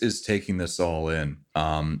 Arcus is taking this all in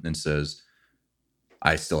and says,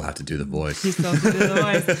 I still have to do the voice. He's still to do the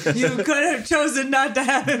voice. You could have chosen not to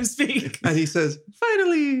have him speak. And he says,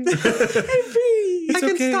 finally! It's I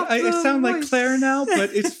can okay. stop I the sound like voice. Claire now, but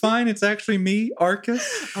it's fine. It's actually me, Arcus,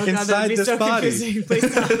 Oh, God, that would inside be this so body. confusing.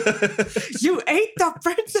 Please stop. You ate the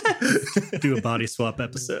princess. Do a body swap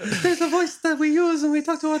episode. There's a voice that we use when we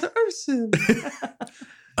talk to other person.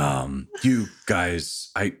 You guys,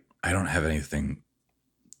 I don't have anything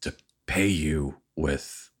to pay you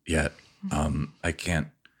with yet. I can't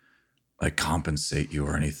compensate you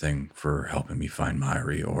or anything for helping me find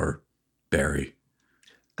Myri or Barry.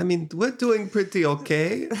 I mean, we're doing pretty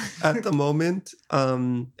okay at the moment.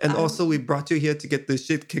 And also we brought you here to get the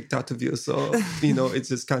shit kicked out of you. So, it's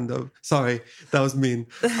just kind of, sorry, that was mean.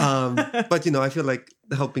 But, I feel like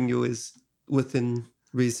helping you is within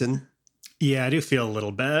reason. Yeah, I do feel a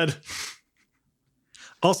little bad.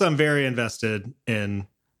 Also, I'm very invested in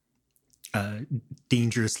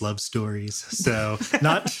dangerous love stories. So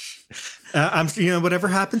not, I'm whatever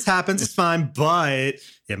happens, it's fine. But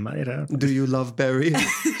it might. Do you love Barry?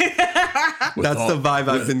 That's the vibe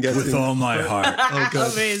I've been getting. With all my heart. Oh,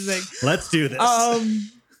 good. Amazing. Let's do this.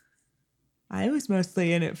 I was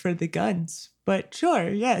mostly in it for the guns, but sure,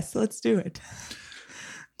 yes, let's do it.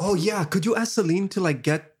 Oh yeah, could you ask Celine to like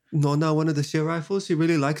get Nona one of the shear rifles? She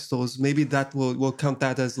really likes those. Maybe that will count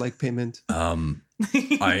that as like payment.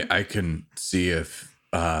 I can see if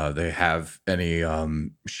they have any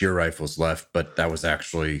shear rifles left, but that was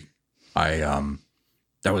actually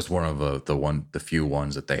that was one of the few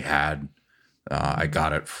ones that they had. I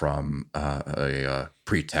got it from a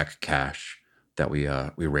pre-tech cache that we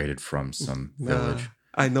raided from some village.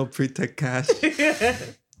 I know Pre-Tech Cash,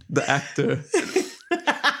 the actor.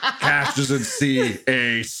 Cash doesn't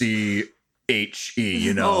CACHE,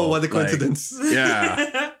 you know. Oh, what a like, coincidence!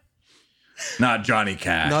 yeah, not Johnny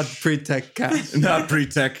Cash, Not Pre-Tech Cash. not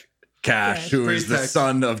Pre-Tech Cash, who is the Pre-Tech.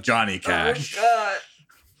 son of Johnny Cash. Oh, God.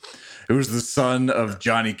 Who was the son of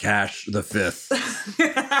Johnny Cash the Fifth.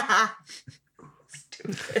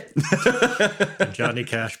 Johnny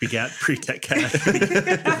Cash begat Pre-Tech Cash.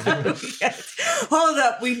 Hold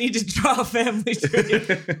up, we need to draw a family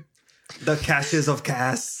tree. The Caches of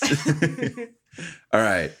Cass. All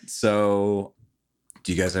right, so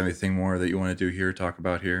do you guys have anything more that you want to do here, talk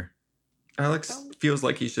about here? Alex feels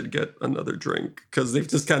like he should get another drink because they've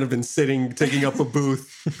just kind of been sitting, taking up a booth.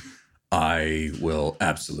 I will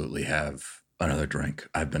absolutely have another drink.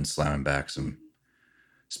 I've been slamming back some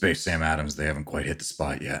Space Sam Adams. They haven't quite hit the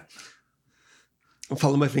spot yet.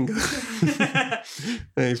 Follow my finger.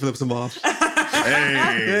 And he flips them off.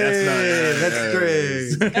 Hey, That's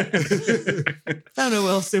great. Nona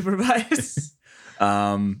will supervise.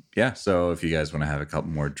 Yeah, so if you guys want to have a couple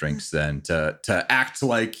more drinks then to act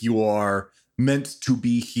like you are meant to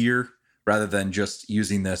be here rather than just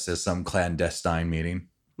using this as some clandestine meeting.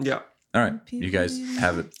 Yeah. All right, you guys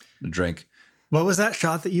have a drink. What was that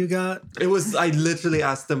shot that you got? It was, I literally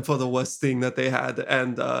asked them for the worst thing that they had.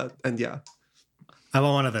 And yeah, I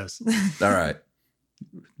want one of those. All right.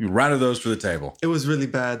 You rounded those for the table. it was really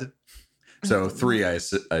bad. So 3, I Oh,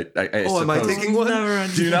 suppose. am I taking one?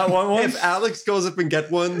 Do you not want one? If Alex goes up and get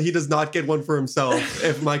one, he does not get one for himself.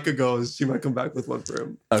 If Micah goes, she might come back with one for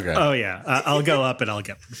him. Okay. Oh yeah, I'll go up and I'll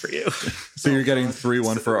get one for you. So you're getting 3,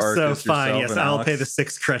 one for Arcus. So fine, yourself, yes, and I'll Alex? pay the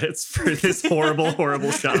 6 credits for this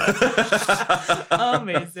horrible shot.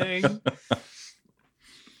 Amazing.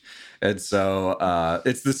 And so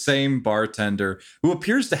it's the same bartender who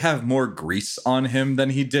appears to have more grease on him than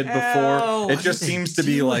he did before. Ew. It just seems to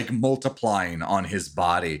be like multiplying on his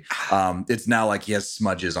body. It's now like he has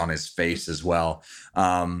smudges on his face as well.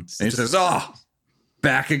 And he says, "Oh,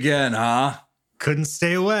 back again, huh?" Couldn't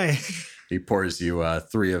stay away. He pours you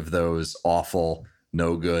 3 of those awful,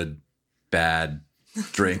 no good, bad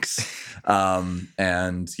drinks.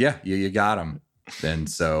 And yeah, you got them. And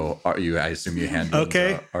so I assume you hand them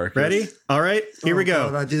Okay, to Arcus. ready? All right, here we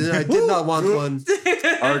God, go. I did not want one.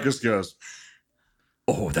 Arcus goes,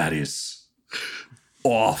 "Oh, that is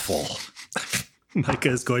awful." Micah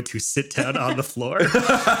is going to sit down on the floor.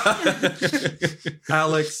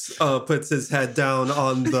 Alex puts his head down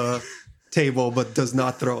on the table but does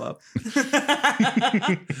not throw up.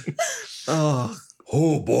 Oh,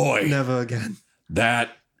 Oh boy, never again.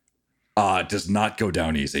 that does not go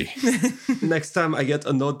down easy. Next time I get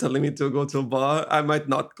a note telling me to go to a bar, I might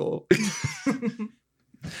not go.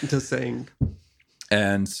 Just saying.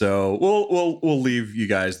 And so we'll leave you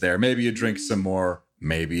guys there. Maybe you drink some more.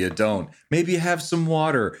 Maybe you don't. Maybe you have some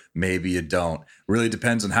water. Maybe you don't. Really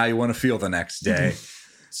depends on how you want to feel the next day.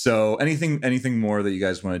 So anything more that you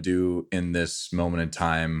guys want to do in this moment in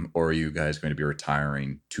time, or are you guys going to be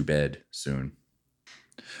retiring to bed soon?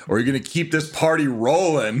 Or are you going to keep this party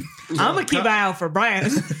rolling? I'm going to keep an eye out for Brian.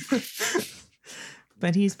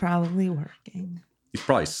 But he's probably working. He's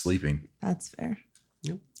probably sleeping. That's fair.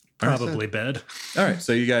 Probably bed. All right,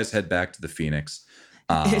 so you guys head back to the Phoenix.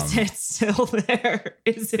 Is it still there?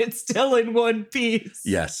 Is it still in one piece?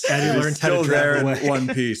 Yes, Eddie it's learned how to still drive there away. in one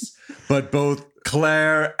piece, but both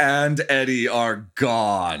Claire and Eddie are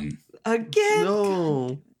gone. Again?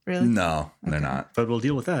 No. Really? No, they're not. But we'll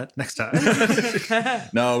deal with that next time.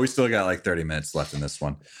 No, we still got like 30 minutes left in this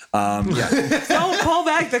one. Yeah. Don't pull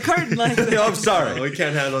back the curtain like that. I'm sorry. We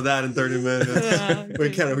can't handle that in 30 minutes. We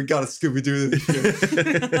can't. We got to Scooby-Doo this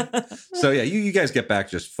shit. So yeah, you guys get back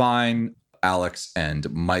just fine. Alex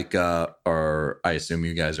and Micah are, I assume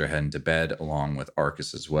you guys are heading to bed along with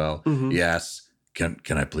Arcus as well. Mhm. Yes. Can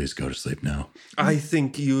I please go to sleep now? I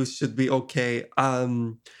think you should be okay.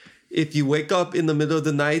 If you wake up in the middle of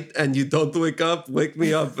the night and you don't wake up, wake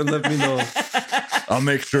me up and let me know. I'll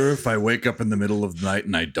make sure if I wake up in the middle of the night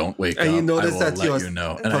and I don't wake And up, you notice I will that's let yours. you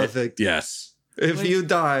know. Perfect. Yes. If you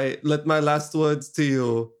die, let my last words to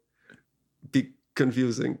you be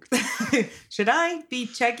confusing. Should I be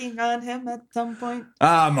checking on him at some point?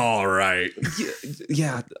 I'm all right.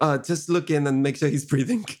 Yeah, just look in and make sure he's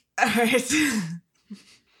breathing. All right.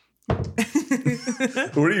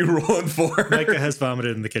 What are you rolling for? Micah has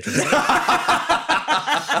vomited in the kitchen.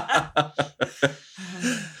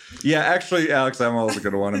 Yeah, actually, Alex, I'm also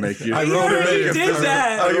going to want to make you. I You rolled already it. did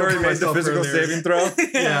that. Oh, you already made the Myself physical earlier. saving throw?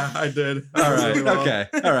 Yeah, I did. All right. Really well. Okay.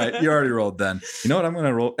 All right. You already rolled then. You know what? I'm going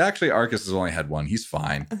to roll. Actually, Arcus has only had one. He's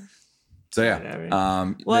fine. So, yeah.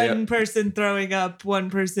 Whatever. One person throwing up, one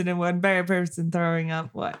person and one bear person throwing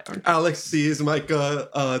up. What? Alex sees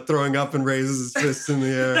Micah throwing up and raises his fist in the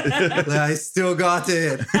air. Like, I still got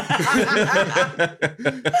it.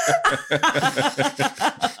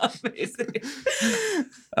 Amazing.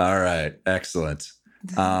 All right. Excellent.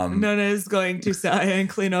 Nona is going to sigh and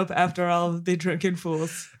clean up after all of the drunken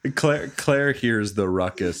fools. Claire hears the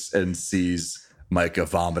ruckus and sees Micah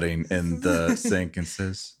vomiting in the sink and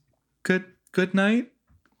says, Good night.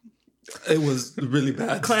 It was really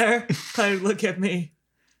bad. Claire, look at me.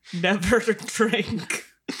 Never drink.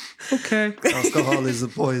 Okay. Alcohol is a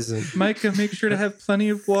poison. Micah, make sure to have plenty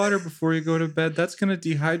of water before you go to bed. That's going to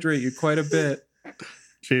dehydrate you quite a bit.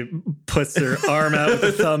 She puts her arm out with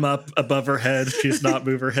a thumb up above her head. She does not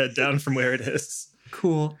move her head down from where it is.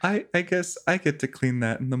 Cool. I guess I get to clean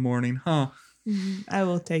that in the morning, huh? I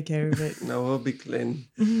will take care of it. No, we'll be clean.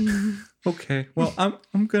 Okay. Well,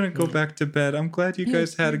 I'm gonna go back to bed. I'm glad you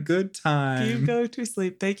guys had a good You time. go to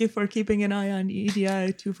sleep. Thank you for keeping an eye on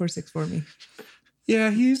EDI 246 for me.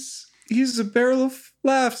 Yeah, he's a barrel of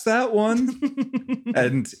laughs, that one.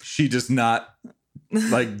 And she does not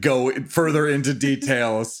go further into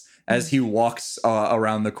details as he walks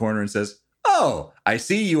around the corner and says, "Oh, I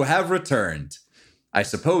see you have returned. I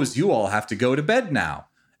suppose you all have to go to bed now,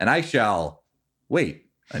 and I shall wait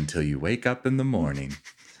until you wake up in the morning."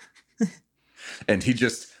 And he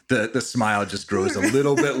just, the smile just grows a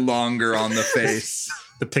little bit longer on the face.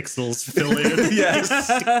 The pixels fill in. Yes.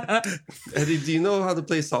 Eddie, do you know how to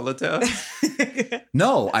play solitaire?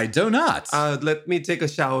 No, I do not. Let me take a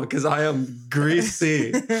shower because I am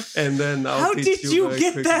greasy. And then I'll How teach did you very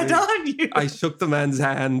get that quickly. on you? I shook the man's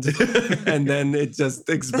hand and then it just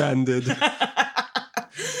expanded.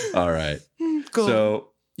 All right. Cool. So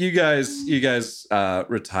you guys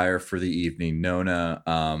retire for the evening. Nona,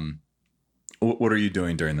 what are you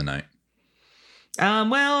doing during the night?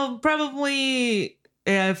 Well, probably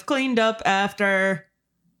I've cleaned up after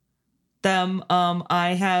them.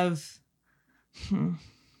 I have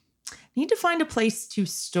need to find a place to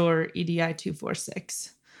store EDI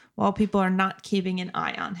 246 while people are not keeping an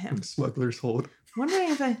eye on him. Smuggler's hold. Wondering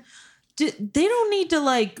if they don't need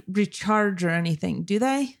to recharge or anything, do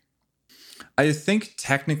they? I think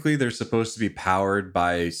technically they're supposed to be powered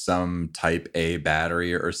by some type A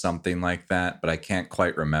battery or something like that, but I can't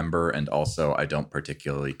quite remember. And also, I don't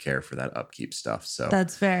particularly care for that upkeep stuff. So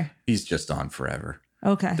That's fair. he's just on forever.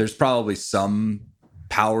 Okay. There's probably some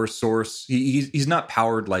power source. He's not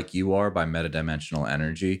powered like you are by metadimensional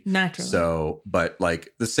energy. Naturally. So, but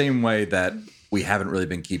the same way that we haven't really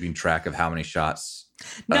been keeping track of how many shots.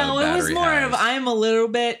 No, it was battery more has. of I'm a little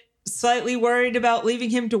bit slightly worried about leaving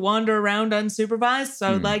him to wander around unsupervised. So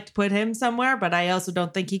I would like to put him somewhere, but I also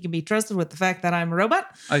don't think he can be trusted with the fact that I'm a robot.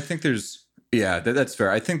 I think that's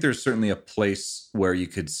fair. I think there's certainly a place where you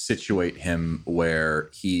could situate him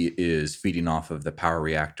where he is feeding off of the power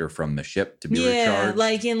reactor from the ship to be recharged.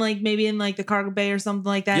 maybe in the cargo bay or something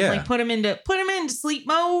like that. Yeah. Put him into sleep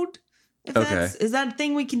mode. Is that a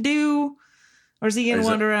thing we can do? Or is he gonna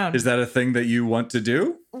wander around? Is that a thing that you want to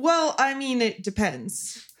do? Well, I mean, it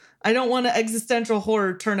depends. I don't want to existential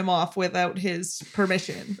horror turn him off without his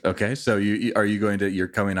permission. Okay, so you're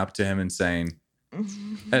coming up to him and saying,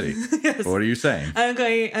 Eddie, Yes. what are you saying? I'm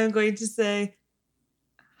going to say,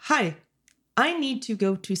 "Hi, I need to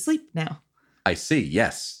go to sleep now." I see.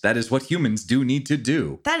 Yes, that is what humans do need to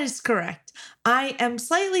do. That is correct. I am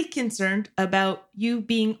slightly concerned about you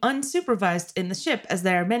being unsupervised in the ship, as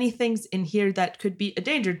there are many things in here that could be a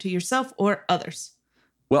danger to yourself or others.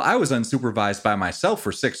 Well, I was unsupervised by myself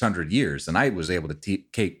for 600 years, and I was able to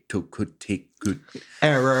take good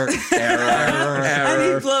Error.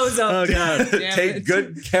 And he blows up. Oh, God. Damn take it.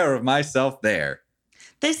 good care of myself there.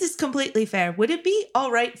 This is completely fair. Would it be all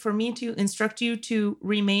right for me to instruct you to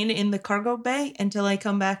remain in the cargo bay until I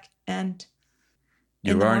come back and...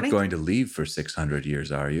 in You the aren't morning? going to leave for 600 years,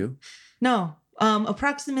 are you? No,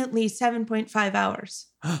 approximately 7.5 hours.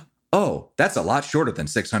 Oh, that's a lot shorter than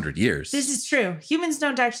 600 years. This is true. Humans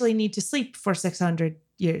don't actually need to sleep for 600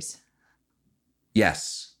 years.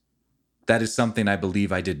 Yes. That is something I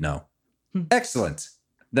believe I did know. Excellent.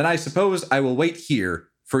 Then I suppose I will wait here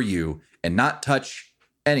for you and not touch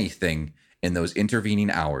anything in those intervening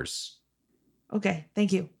hours. Okay,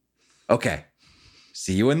 thank you. Okay.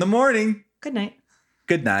 See you in the morning. Good night.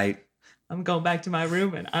 Good night. I'm going back to my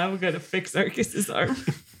room and I'm going to fix Arcus's arm.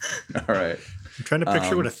 All right. I'm trying to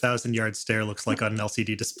picture what a 1,000-yard stare looks like on an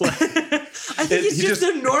LCD display. I think it's just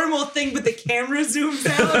a normal thing, but the camera zooms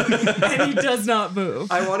out and he does not move.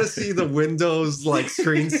 I want to see the Windows like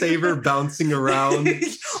screensaver bouncing around.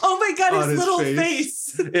 Oh my God, On his his little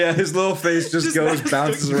face. face. Yeah, his little face just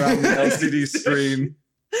bounces around the LCD screen.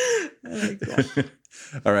 Oh, cool.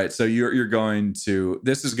 All right, so you're going to.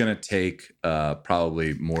 This is going to take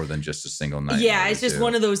probably more than just a single night. Yeah, it's just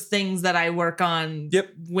one of those things that I work on Yep.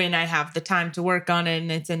 when I have the time to work on it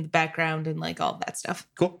and it's in the background and like all that stuff.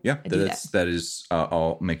 Cool. Yeah, I do that is.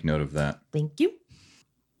 I'll make note of that. Thank you.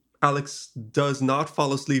 Alex does not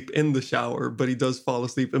fall asleep in the shower, but he does fall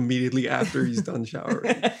asleep immediately after he's done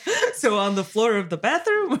showering. So on the floor of the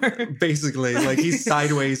bathroom? Or? Basically, like he's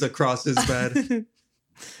sideways across his bed.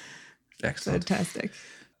 Excellent. Fantastic.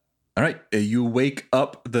 All right, you wake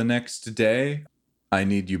up the next day. I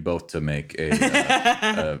need you both to make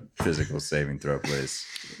a physical saving throw, please.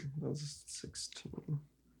 That was 16.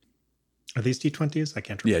 Are these D20s? I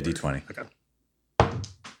can't Yeah, remember. D20.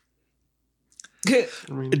 Okay.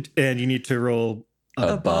 I mean, And you need to roll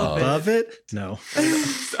Above. above it? No.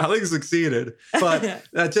 Alex succeeded, but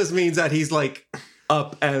that just means that he's like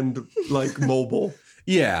up and like mobile.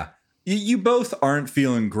 Yeah, you both aren't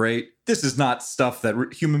feeling great. This is not stuff that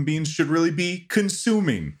human beings should really be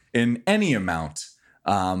consuming in any amount.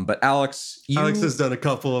 But Alex, Alex has done a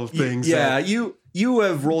couple of things. Yeah, that- you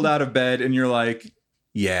have rolled out of bed and you're like,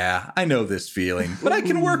 yeah, I know this feeling, but I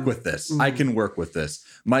can work with this. I can work with this.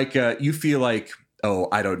 Micah, you feel like, oh,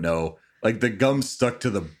 I don't know, like the gum stuck to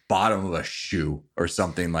the bottom of a shoe or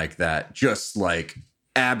something like that. Just like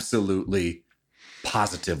absolutely,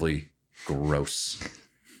 positively gross.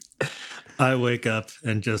 I wake up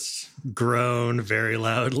and just groan very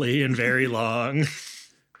loudly and very long.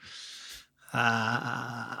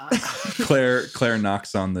 Claire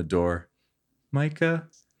knocks on the door. Micah,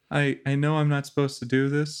 I know I'm not supposed to do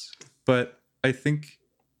this, but I think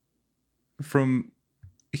from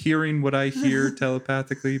hearing what I hear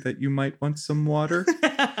telepathically that you might want some water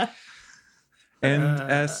and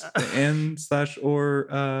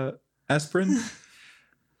or aspirin.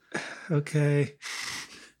 Okay.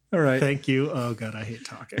 All right. Thank you. Oh God, I hate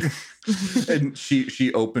talking. And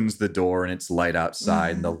she opens the door and it's light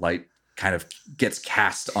outside and the light kind of gets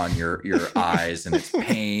cast on your eyes and it's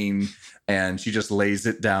pain, and she just lays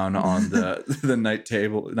it down on the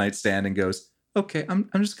nightstand and goes, okay, I'm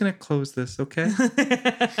just gonna close this, okay?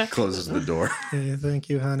 Closes the door. Okay, thank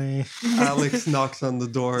you, honey. Alex knocks on the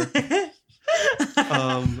door.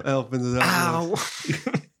 Opens it up. Ow.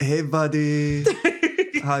 Hey, buddy.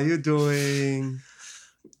 How you doing?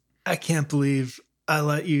 I can't believe I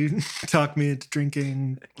let you talk me into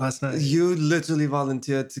drinking last night. You literally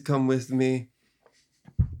volunteered to come with me.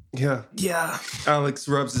 Yeah. Yeah. Alex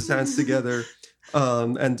rubs his hands together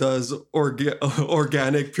and does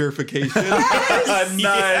organic purification.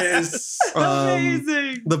 Nice.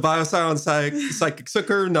 Amazing. The Bioscion Psychic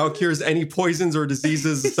Sucker now cures any poisons or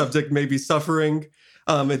diseases the subject may be suffering.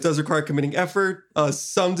 It does require committing effort.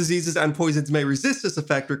 Some diseases and poisons may resist this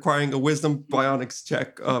effect, requiring a Wisdom Bionics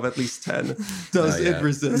check of at least 10. Does yeah. it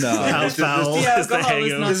resist? No. How It's just- foul The is the alcohol is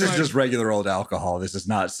hangover? not- This is smart. just regular old alcohol. This is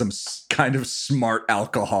not some kind of smart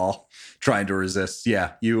alcohol trying to resist.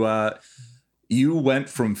 Yeah, you went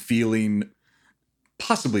from feeling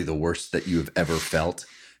possibly the worst that you have ever felt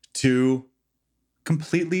to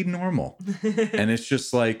completely normal. And it's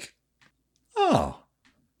just like, oh,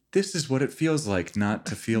 this is what it feels like not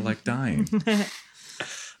to feel like dying.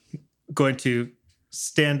 Going to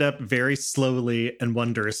stand up very slowly and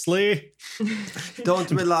wondrously.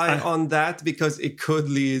 Don't rely on that because it could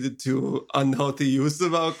lead to unhealthy use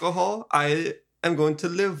of alcohol. I am going to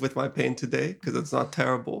live with my pain today because it's not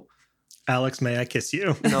terrible. Alex, may I kiss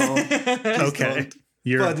you? No. Okay. don't.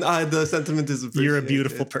 You're But the sentiment is appreciated. you're a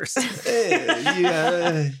beautiful person.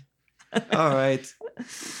 Yeah. All right.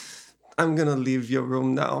 I'm going to leave your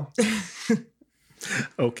room now.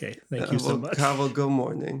 Okay. Thank you so much. Have a good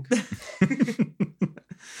morning.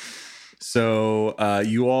 So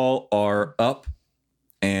you all are up,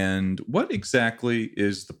 and what exactly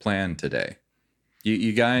is the plan today?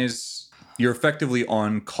 You guys, you're effectively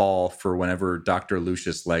on call for whenever Dr.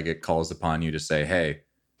 Lucius Leggett calls upon you to say, hey,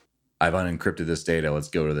 I've unencrypted this data. Let's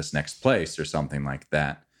go to this next place or something like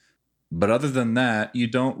that. But other than that, you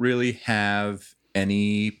don't really have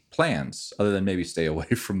any plans other than maybe stay away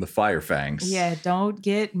from the Firefangs. Yeah, don't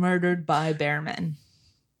get murdered by bearmen.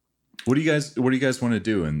 What do you guys want to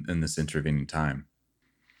do in this intervening time?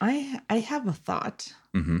 I have a thought.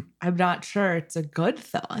 Mm-hmm. I'm not sure it's a good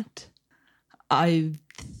thought. I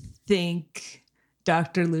think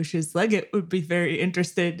Dr. Lucius Leggett would be very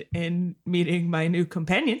interested in meeting my new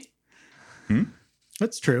companion.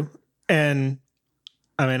 That's true. And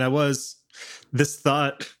I mean, this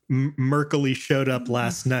thought murkily showed up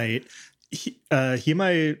last night. He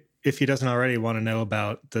might, if he doesn't already, want to know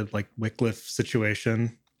about the like Wycliffe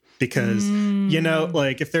situation, because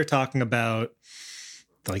if they're talking about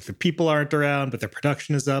like the people aren't around, but their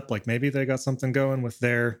production is up, like maybe they got something going with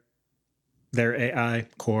their AI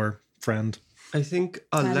core friend. I think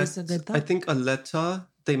That is a good thought. I think Aletta,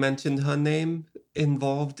 they mentioned her name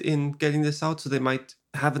involved in getting this out, so they might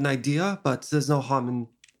have an idea, but there's no harm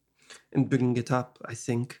in bringing it up, I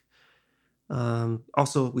think.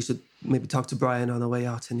 Also, we should maybe talk to Brian on our way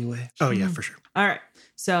out anyway. Oh yeah, for sure. All right.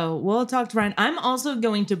 So we'll talk to Brian. I'm also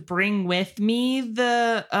going to bring with me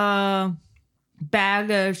the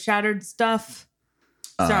bag of shattered stuff.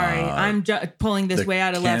 Sorry, I'm pulling this way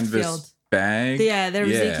out of left field. Bag? Yeah, there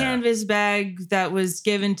was a canvas bag that was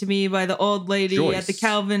given to me by the old lady Joyce. at the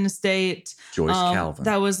Calvin estate. Joyce Calvin.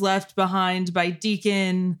 That was left behind by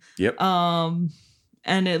Deacon. Yep. And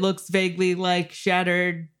it looks vaguely like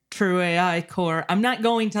shattered True AI core. I'm not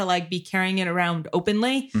going to like be carrying it around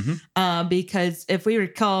openly because if we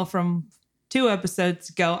recall from 2 episodes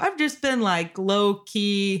ago, I've just been like low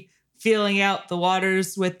key feeling out the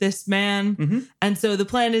waters with this man. And so the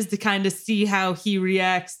plan is to kind of see how he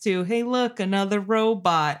reacts to, hey, look, another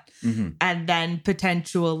robot, and then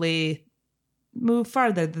potentially move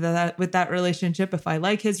farther with that relationship if I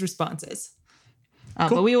like his responses. Cool.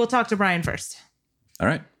 But we will talk to Brian first. All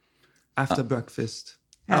right. After breakfast,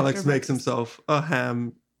 After Alex makes breakfast. himself a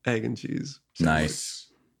ham, egg, and cheese sandwich. Nice.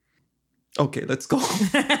 Okay, let's go.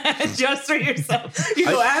 Just for yourself. You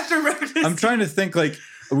go after breakfast. I'm trying to think, like,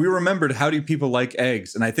 we remembered how do people like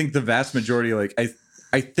eggs? And I think the vast majority, like,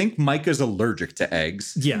 I think Micah's allergic to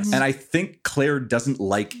eggs. Yes. And I think Claire doesn't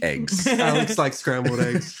like eggs. Alex likes scrambled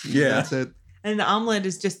eggs. Yeah. That's it. And the omelet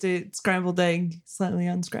is just a scrambled egg, slightly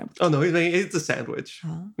unscrambled. Oh, no, it's a sandwich.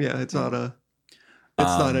 Huh? Yeah, it's not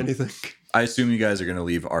not anything. I assume you guys are going to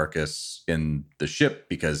leave Arcus in the ship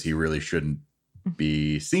because he really shouldn't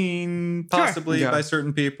be seen possibly Yeah. by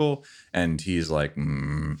certain people. And he's like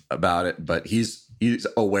about it, but he's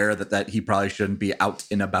aware that he probably shouldn't be out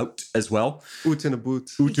and about as well. Oot in a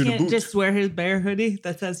boot. He can't just wear his bear hoodie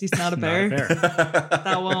that says he's not a bear. Not a bear.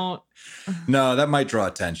 That won't. No, that might draw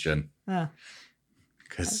attention Ah.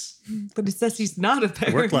 because, But it says he's not a bear.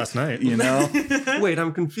 It worked last night. you know. Wait,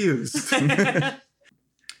 I'm confused.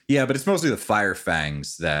 Yeah, but it's mostly the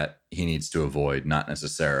Firefangs that he needs to avoid, not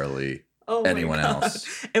necessarily Oh my anyone God.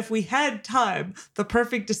 else. If we had time, the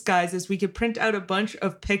perfect disguise is we could print out a bunch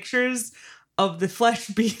of pictures of the flesh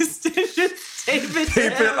beast and just tape it to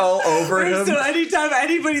Tape it him. all over him. So anytime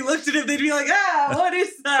anybody looked at him, they'd be like, what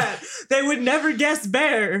is that? They would never guess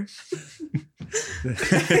bear.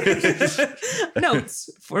 Notes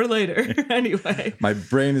for later. Anyway. My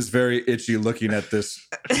brain is very itchy looking at this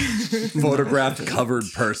photographed covered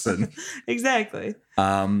person. Exactly.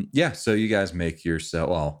 Yeah, so you guys make yourself,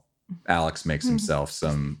 well, Alex makes himself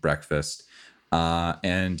some breakfast.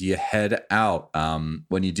 And you head out.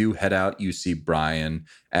 When you do head out, you see Brian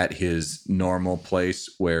at his normal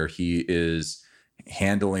place where he is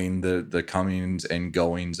handling the comings and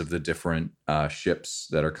goings of the different ships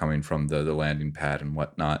that are coming from the landing pad and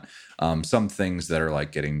whatnot. Some things that are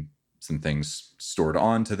like getting some things stored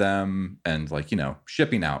onto them and like,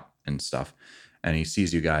 shipping out and stuff. And he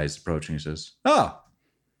sees you guys approaching. He says, "Oh,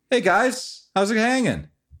 hey guys, how's it hanging?"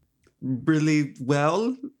 Really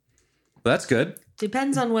well? That's good.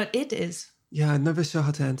 Depends on what it is. Yeah, I'm never sure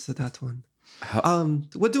how to answer that one. How-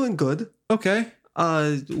 We're doing good. Okay.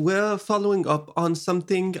 We're following up on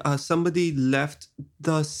something. Somebody left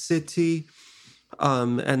the city,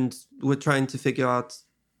 and we're trying to figure out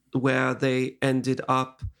where they ended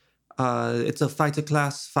up. It's a fighter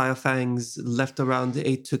class. Firefangs left around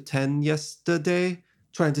 8 to 10 yesterday.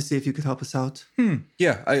 Trying to see if you could help us out.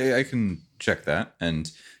 Yeah, I can check that.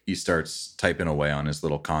 And he starts typing away on his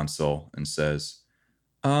little console and says,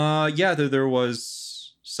 yeah, there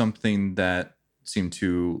was something that seemed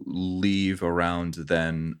to leave around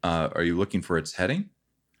then. Are you looking for its heading?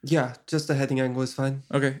 Yeah, just the heading angle is fine.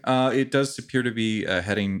 Okay. It does appear to be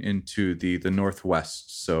heading into the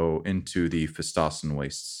northwest, so into the Fistasan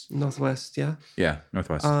Wastes. Northwest, yeah. Yeah,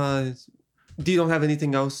 northwest. Do you don't have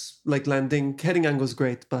anything else like landing? Heading angle's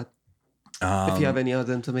great, but if you have any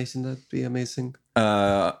other information, that'd be amazing.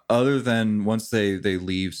 Other than once they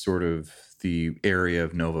leave sort of the area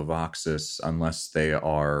of Nova Voxus, unless they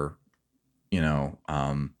are,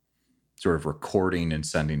 sort of recording and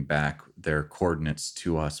sending back their coordinates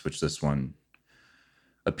to us, which this one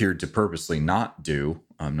appeared to purposely not do.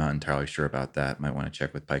 I'm not entirely sure about that. Might want to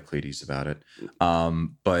check with Pycleides about it.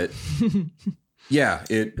 But yeah,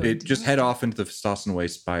 it just head off into the Fistasan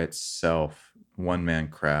Waste by itself, one-man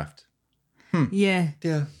craft. Yeah.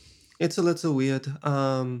 Yeah, it's a little weird.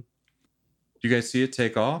 Do you guys see it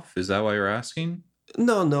take off? Is that why you're asking?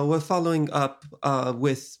 No, we're following up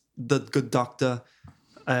with the good doctor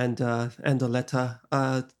and a letter.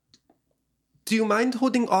 Do you mind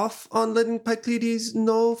holding off on letting Pycleides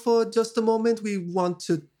know for just a moment? We want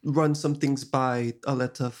to run some things by a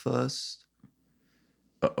letter first.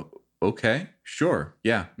 Okay, sure.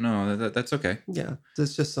 Yeah, no, that's okay. Yeah,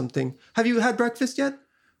 there's just something. Have you had breakfast yet?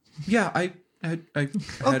 Yeah, I had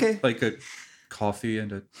Okay. like a coffee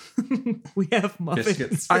and a We have muffins.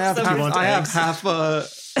 Biscuits. for I have some half a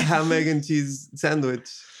ham, egg, and cheese sandwich.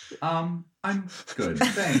 I'm good.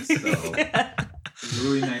 Thanks though. It's a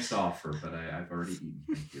really nice offer, but I've already eaten.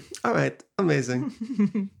 Thank you. All right,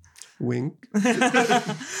 amazing. Wink.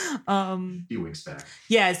 He winks back.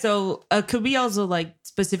 Yeah, so could we also like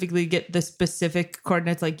specifically get the specific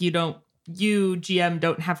coordinates? Like you GM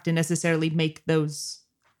don't have to necessarily make those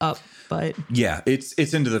up, but Yeah, it's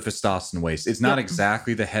into the Fistasan Waste. It's not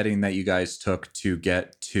exactly the heading that you guys took to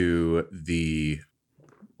get to the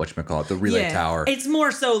whatchamacallit, the relay tower. It's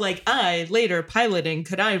more so like I later piloting,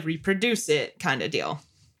 could I reproduce it kind of deal.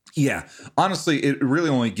 Yeah. Honestly, it really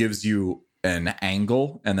only gives you an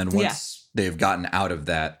angle, and then once they've gotten out of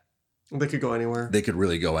that, They could go anywhere. they could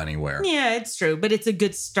really go anywhere. Yeah, it's true, but it's a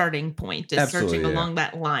good starting point. Is Absolutely, searching yeah. along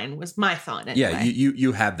that line was my thought anyway. Yeah,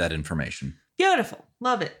 you have that information. Beautiful.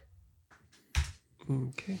 Love it.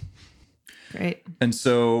 Okay. Great. And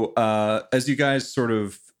so as you guys sort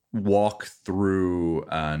of walk through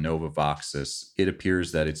Nova Voxus, it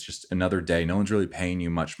appears that it's just another day. No one's really paying you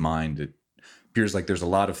much mind. It appears like there's a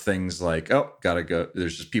lot of things like, oh, gotta go.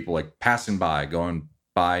 There's just people like passing by, going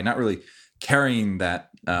by, not really carrying that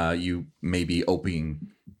you may be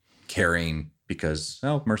carrying because,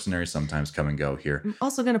 well, mercenaries sometimes come and go here. I'm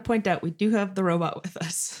also going to point out we do have the robot with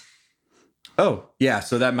us. Oh, yeah.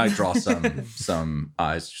 So that might draw some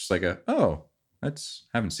eyes. Just like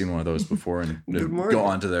haven't seen one of those before, and Good morning. go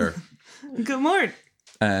on to their. Good morning.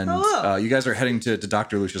 And Hello. you guys are heading to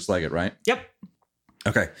Dr. Lucius Leggett, right? Yep.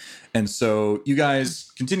 Okay. And so you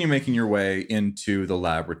guys continue making your way into the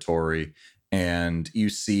laboratory, and you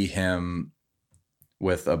see him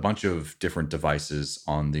with a bunch of different devices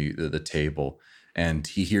on the table. And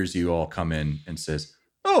he hears you all come in and says,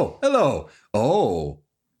 "Oh, hello. Oh,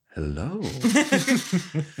 hello."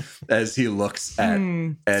 As he looks at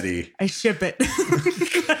Eddie. I ship it.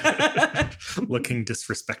 Looking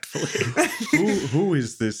disrespectfully. Who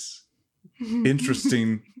is this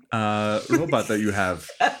interesting robot that you have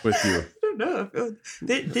with you? I don't know.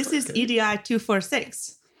 This is EDI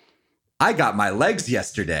 246. I got my legs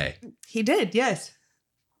yesterday. He did, yes.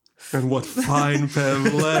 And what fine pair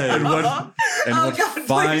of legs. And what God,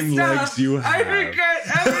 fine please stop. legs you have. I regret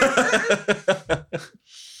everything.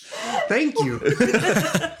 Thank you.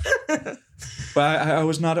 But I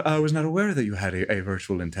was not aware that you had a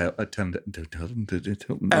virtual Error.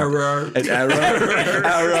 an error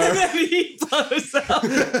And then he blows up.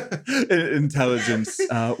 intelligence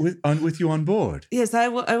with you on board. Yes, I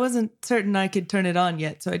wasn't certain I could turn it on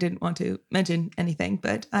yet, so I didn't want to mention anything,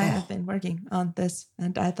 but I have been working on this,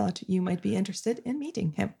 and I thought you might be interested in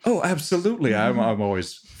meeting him. Oh, absolutely. I'm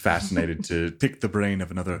always fascinated to pick the brain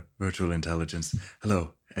of another virtual intelligence.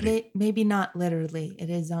 Hello, Eddie. Maybe not literally. It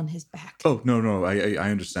is on his back. Oh, no. I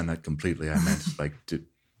understand that completely. I meant like to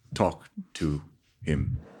talk to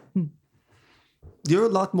him. You're a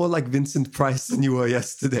lot more like Vincent Price than you were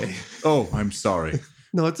yesterday. Oh, I'm sorry.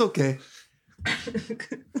 No, it's okay.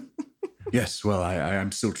 Yes, well,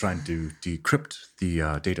 I'm still trying to decrypt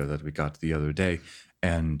the data that we got the other day,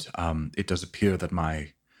 and it does appear that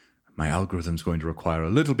my algorithm's going to require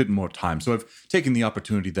a little bit more time. So I've taken the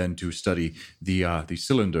opportunity then to study the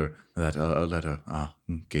cylinder that a letter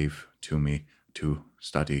gave to me to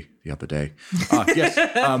study the other day. Yes.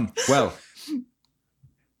 Well.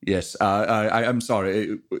 Yes. I'm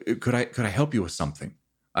sorry. Could I help you with something?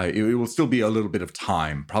 It will still be a little bit of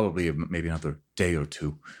time, probably maybe another day or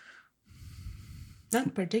two.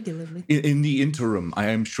 Not particularly. In the interim, I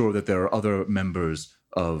am sure that there are other members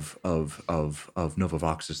of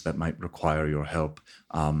Novavoxus that might require your help.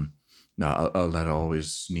 Aletta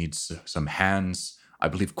always needs some hands. I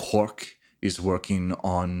believe Cork is working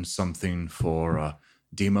on something for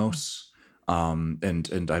Demos.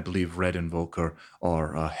 And I believe Red and Volker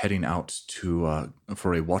are heading out to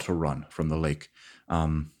for a water run from the lake.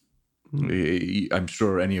 I'm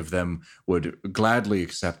sure any of them would gladly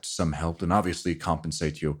accept some help and obviously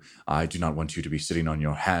compensate you. I do not want you to be sitting on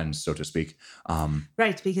your hands, so to speak.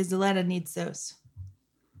 Right, because Aletta needs those.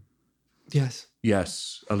 Yes.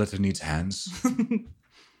 Yes, Aletta needs hands.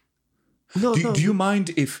 No, Do you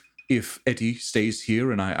mind if Eddie stays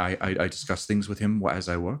here and I discuss things with him as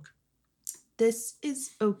I work? This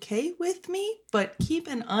is okay with me, but keep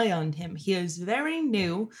an eye on him. He is very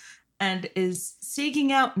new and is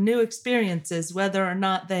seeking out new experiences, whether or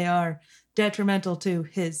not they are detrimental to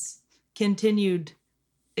his continued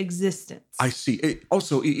existence. I see.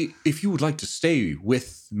 Also, if you would like to stay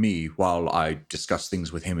with me while I discuss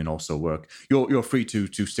things with him and also work, you're free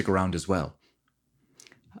to stick around as well.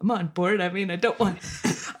 I'm on board. I mean, I'm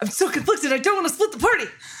so conflicted. I don't want to split the party.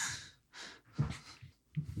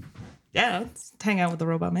 Yeah, let's hang out with the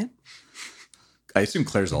robot man. I assume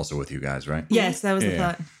Claire's also with you guys, right? Yes, that was the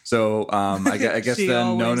thought. So I guess She then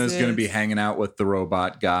always Nona's going to is. be hanging out with the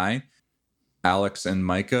robot guy. Alex and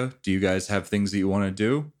Micah, do you guys have things that you want to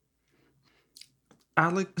do?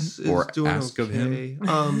 Alex is Or doing ask of okay.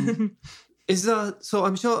 So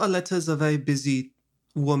I'm sure Aletta's a very busy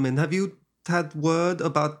woman. Have you had word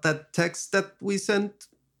about that text that we sent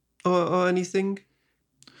or anything?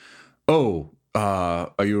 Oh,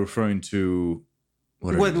 are you referring to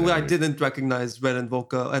what? When I didn't recognize Red and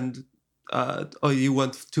Volker, and or you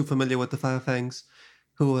weren't too familiar with the Firefangs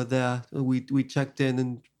who were there. We checked in,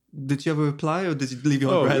 and did you ever reply, or did you leave you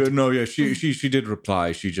on red? No, yeah, she did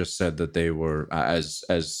reply. She just said that they were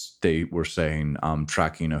as they were saying,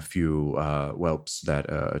 tracking a few whelps that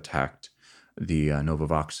attacked the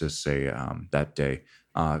Novavoxus that day,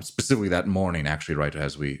 specifically that morning, actually, right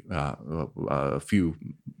as we a few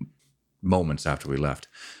moments after we left.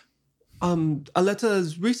 Aletta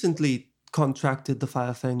has recently contracted the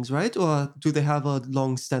Firefangs, right? Or do they have a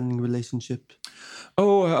long-standing relationship?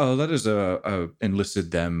 Oh, that is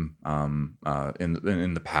enlisted them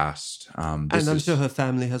in the past. And I'm sure her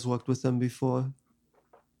family has worked with them before.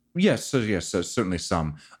 Yes, certainly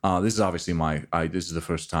some. This is obviously this is the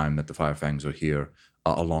first time that the Firefangs are here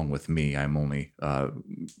along with me. I'm only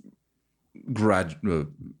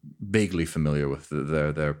vaguely familiar with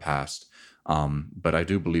their past. But I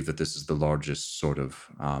do believe that this is the largest sort of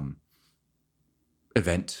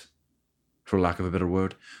event, for lack of a better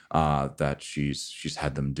word, that she's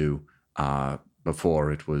had them do.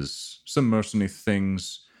 Before it was some mercenary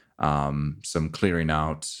things, some clearing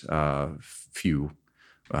out few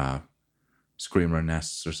screamer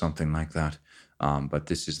nests or something like that. But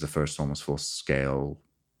this is the first almost full-scale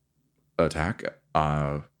attack,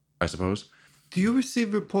 I suppose. Do you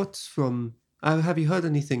receive reports from... have you heard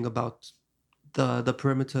anything about the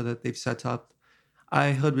perimeter that they've set up?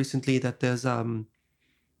 I heard recently that there's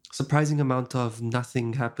surprising amount of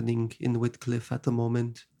nothing happening in Whitcliffe at the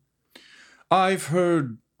moment. I've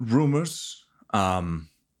heard rumors. From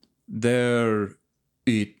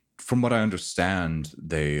what I understand,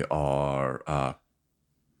 they are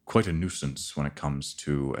quite a nuisance when it comes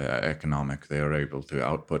to economic. They are able to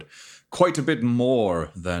output quite a bit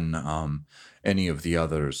more than any of the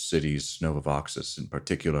other cities, Novavoxus in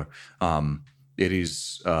particular. It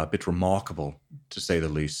is a bit remarkable, to say the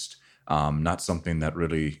least. Not something that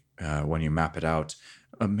really, when you map it out,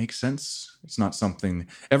 makes sense. It's not something...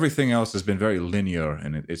 Everything else has been very linear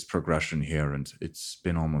in its progression here, and it's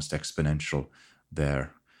been almost exponential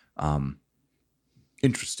there.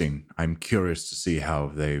 Interesting. I'm curious to see how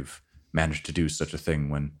they've managed to do such a thing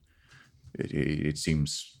when it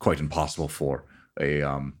seems quite impossible for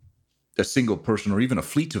a single person or even a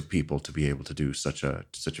fleet of people to be able to do such a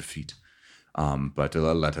feat. But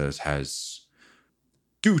Aletta has,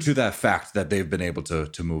 due to that fact that they've been able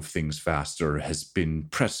to move things faster, has been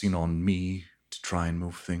pressing on me to try and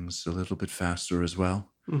move things a little bit faster as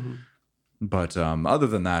well. Mm-hmm. But other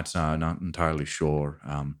than that, not entirely sure.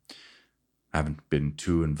 Haven't been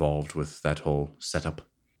too involved with that whole setup.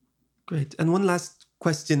 Great. And one last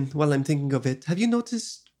question while I'm thinking of it. Have you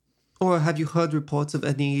noticed or have you heard reports of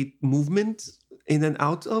any movement in and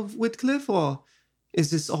out of Whitcliffe, or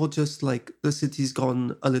is this all just like the city's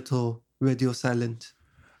gone a little radio silent?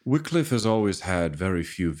 Whitcliffe has always had very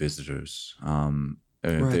few visitors.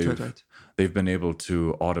 Right. They've been able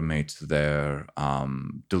to automate their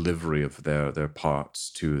delivery of their parts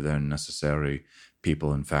to their necessary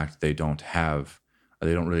people. In fact, they don't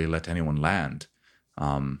really let anyone land.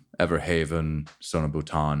 Everhaven,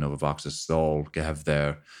 Sonabutan, Novavaxis, they all have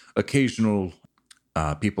their occasional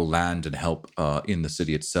people land and help in the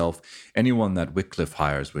city itself. Anyone that Wycliffe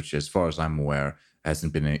hires, which as far as I'm aware,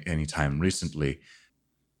 hasn't been any time recently,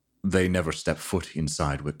 they never step foot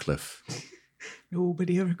inside Wycliffe.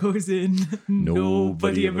 Nobody ever goes in.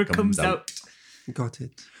 Nobody ever comes out. Got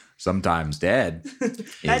it. Sometimes dead.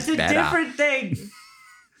 That's a different thing.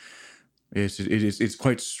 It's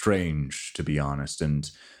quite strange, to be honest,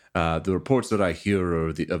 and the reports that I hear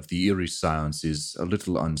of the eerie silence is a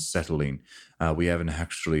little unsettling. We haven't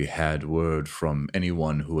actually had word from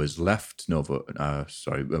anyone who has left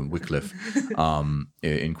Wycliffe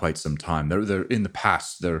in quite some time. There in the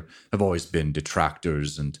past, there have always been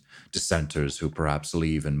detractors and dissenters who perhaps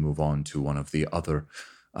leave and move on to one of the other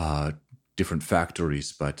different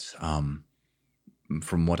factories, but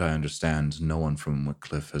from what I understand, no one from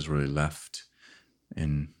Wycliffe has really left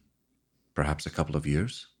in perhaps a couple of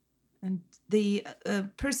years. And the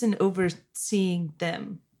person overseeing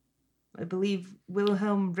them, I believe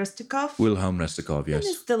Wilhelm Restikov? Wilhelm Restikov, yes.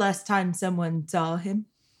 When is the last time someone saw him?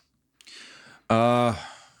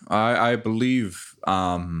 I believe,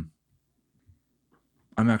 I'm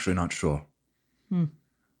actually not sure.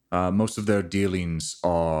 Most of their dealings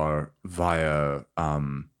are via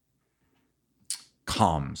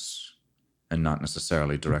comms and not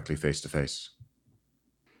necessarily directly face to face.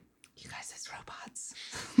 You guys, it's robots.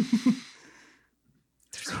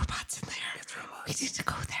 There's robots in there. It's robots. We need to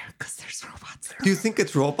go there because there's robots there. Do you think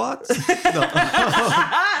it's robots?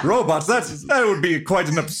 Robots? That would be quite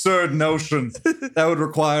an absurd notion. That would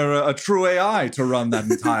require a true AI to run that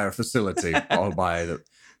entire facility all by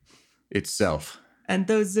itself. And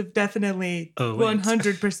those have definitely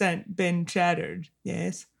 100% been shattered.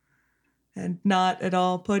 Yes. And not at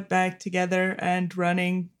all put back together and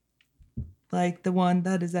running like the one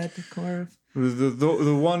that is at the core of.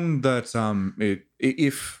 The one that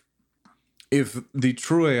if the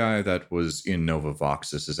true AI that was in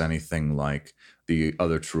Novavaxis is anything like the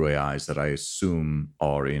other true AIs that I assume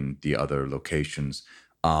are in the other locations,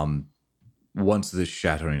 once this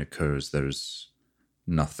shattering occurs, there's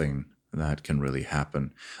nothing that can really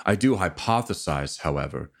happen. I do hypothesize,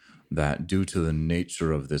 however, that due to the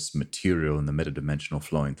nature of this material and the metadimensional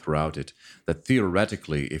flowing throughout it, that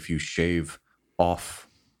theoretically, if you shave off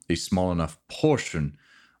a small enough portion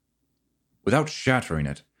without shattering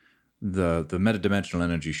it, the metadimensional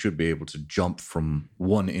energy should be able to jump from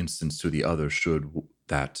one instance to the other should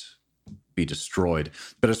that be destroyed.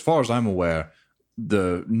 But as far as I'm aware,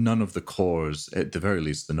 none of the cores, at the very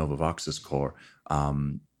least the Novavaxis core,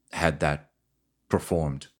 had that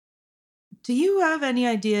performed. Do you have any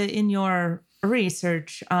idea in your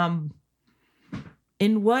research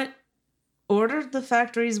in what order the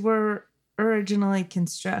factories were originally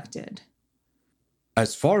constructed?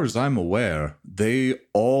 As far as I'm aware, they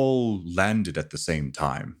all landed at the same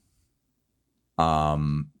time.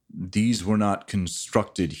 These were not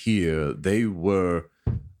constructed here. They were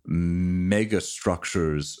mega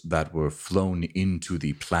structures that were flown into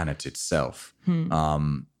the planet itself.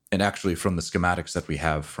 And actually, from the schematics that we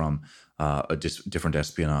have from different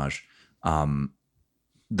espionage,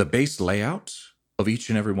 the base layout of each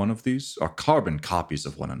and every one of these are carbon copies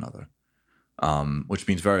of one another, which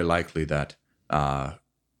means very likely that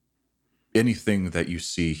anything that you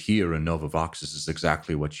see here in Novavaxis is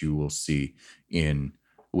exactly what you will see in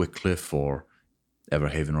Wycliffe or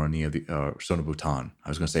Everhaven or any of the Sonabutan. I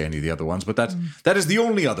was going to say any of the other ones, but that is the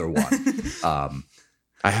only other one.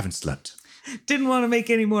 I haven't slept. Didn't want to make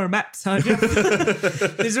any more maps, huh?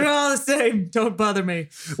 These are all the same. Don't bother me.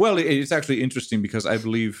 Well, it's actually interesting because I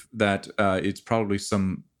believe that it's probably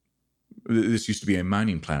this used to be a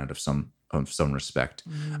mining planet of some respect.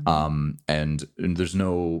 And there's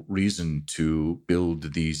no reason to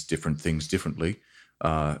build these different things differently.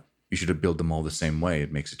 You should build them all the same way.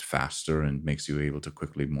 It makes it faster and makes you able to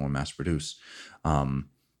quickly more mass produce.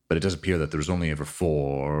 But it does appear that there's only ever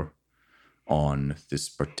 4 on this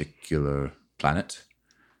particular planet.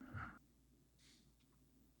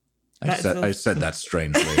 I said that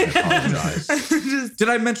strangely. I apologize. Did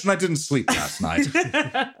I mention I didn't sleep last night?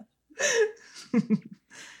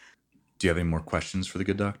 Do you have any more questions for the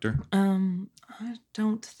good doctor? I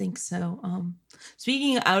don't think so.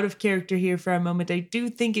 Speaking out of character here for a moment, I do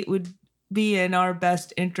think it would be in our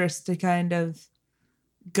best interest to kind of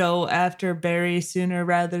go after Barry sooner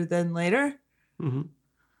rather than later. Mm-hmm.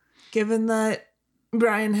 Given that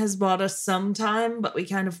Brian has bought us some time, but we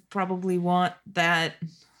kind of probably want that.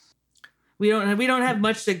 We don't have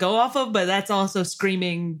much to go off of, but that's also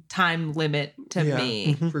screaming time limit to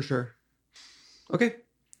me. For sure. Okay.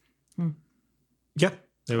 Yeah,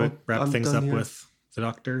 they would wrap I'm things done up here. with the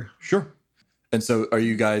doctor. Sure. And so, are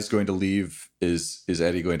you guys going to leave? Is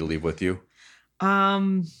Eddie going to leave with you?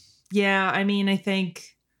 Yeah, I mean, I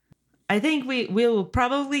think we will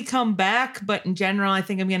probably come back, but in general, I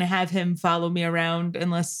think I'm going to have him follow me around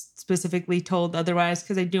unless specifically told otherwise,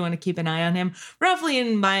 because I do want to keep an eye on him. Roughly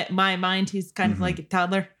in my mind, he's kind of like a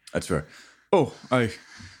toddler. That's fair. Oh,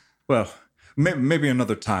 maybe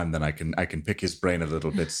another time. Then I can pick his brain a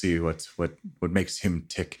little bit, see what makes him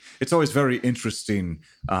tick. It's always very interesting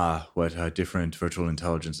what different virtual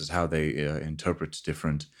intelligences, how they interpret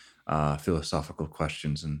different philosophical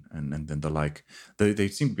questions and the like. They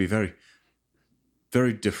seem to be very,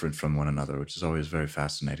 very different from one another, which is always very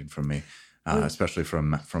fascinating for me, especially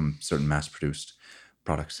from certain mass-produced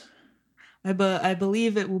products. I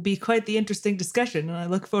believe it will be quite the interesting discussion, and I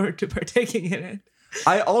look forward to partaking in it.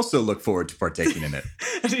 I also look forward to partaking in it.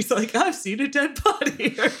 And he's like, I've seen a dead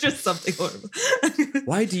body, or just something horrible.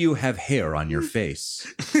 Why do you have hair on your face?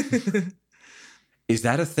 Is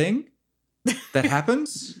that a thing that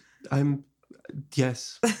happens?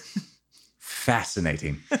 Yes.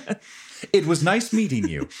 Fascinating. It was nice meeting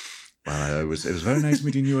you. Well, it was very nice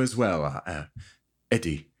meeting you as well,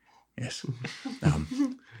 Eddie. Yes.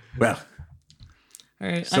 Well. All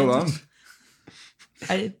right. So long.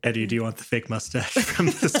 Eddie, do you want the fake mustache from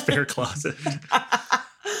the spare closet?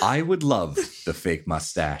 I would love the fake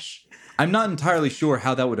mustache. I'm not entirely sure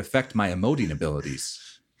how that would affect my emoting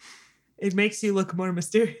abilities. It makes you look more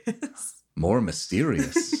mysterious. More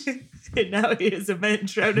mysterious. And now he is a man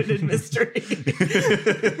shrouded in mystery.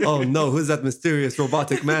 Oh no, who's that mysterious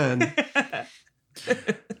robotic man?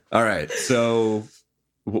 All right. So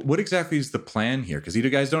what exactly is the plan here? Because you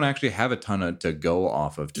guys don't actually have a ton to go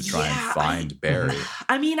off of to try and find Barry.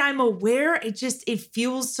 I mean, I'm aware. It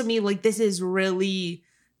feels to me like this is really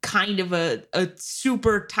kind of a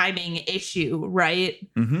super timing issue, right?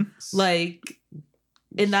 Mm-hmm. Like,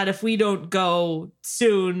 in that if we don't go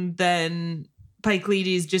soon, then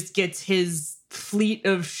Pycleides just gets his fleet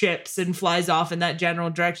of ships and flies off in that general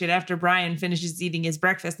direction after Brian finishes eating his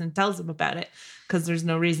breakfast and tells him about it, because there's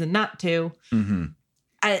no reason not to. Mm-hmm.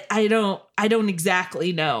 I don't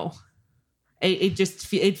exactly know.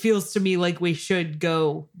 It feels to me like we should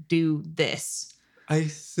go do this. I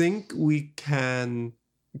think we can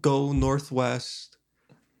go northwest,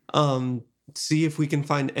 see if we can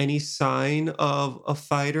find any sign of a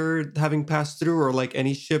fighter having passed through, or like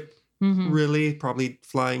any ship really, probably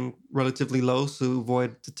flying relatively low to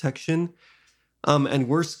avoid detection. And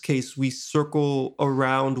worst case, we circle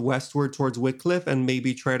around westward towards Wycliffe and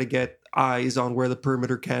maybe try to get eyes on where the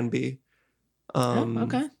perimeter can be.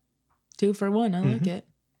 Okay. 2 for 1. I like it.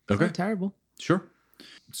 Okay. Not terrible. Sure.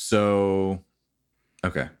 So,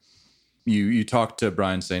 okay. You talked to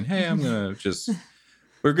Brian saying, hey,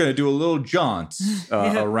 we're going to do a little jaunt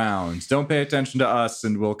around. Don't pay attention to us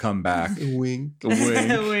and we'll come back. Wink. Wink.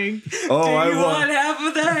 Wink. Oh, Do I you want want half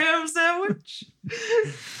of the ham sandwich?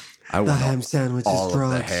 I The want ham sandwich all is of the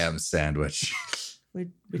brought. ham sandwich.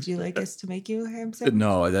 Would you like us to make you a ham sandwich?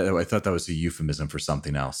 No, I thought that was a euphemism for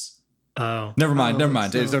something else. Oh. Never mind.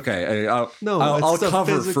 so- It's okay. I'll it's a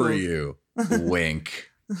cover physical- for you. Wink.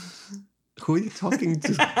 Who are you talking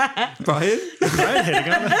to? Brian? Brian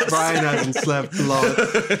hitting on us. Brian hasn't slept a lot.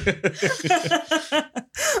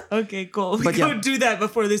 Okay, cool. We But go yeah. do that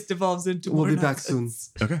before this devolves into We'll more be back soon.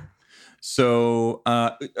 nonsense. Okay. So,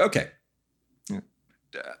 okay.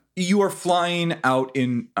 You are flying out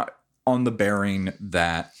on the bearing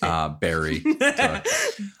that Barry took.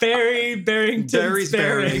 Barrington's Barry's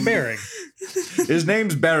bearing. Bearing. His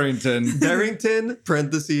name's Barrington. Barrington,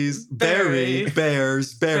 parentheses, Barry, Barry.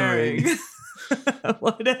 bears, bearing. Bearing.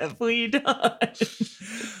 What have we done?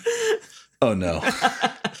 Oh no.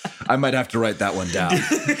 I might have to write that one down.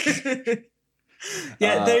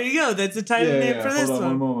 Yeah, there you go. That's a title name for this Hold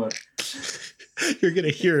on one. moment. You're going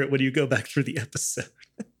to hear it when you go back through the episode.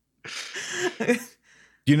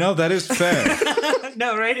 You know, that is fair.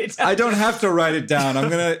 No, write it down. I don't have to write it down. I'm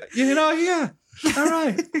going to, yeah. All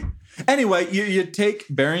right. Anyway, you take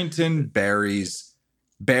Barrington Barry's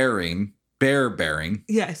bearing.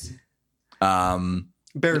 Yes.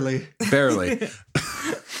 Barely. Barely.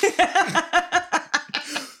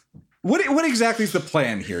 What exactly is the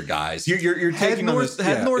plan here, guys? You're Head taking on this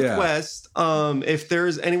northwest. If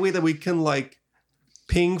there's any way that we can like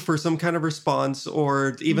ping for some kind of response,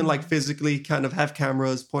 or even like physically kind of have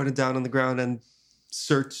cameras pointed down on the ground and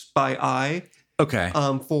search by eye, Okay.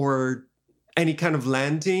 for any kind of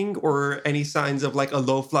landing or any signs of like a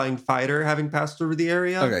low flying fighter having passed over the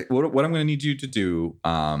area. Okay. What I'm going to need you to do,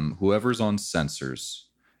 whoever's on sensors,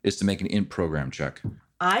 is to make an in program check.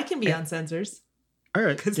 I can be on sensors. All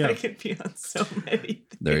right. because Yeah. I could be on so many.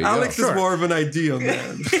 There you Alex go. is more of an ideal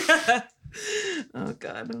man. Oh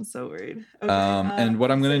God, I'm so worried. Okay, And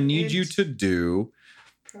what I'm going to so need you int to do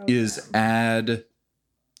is program. add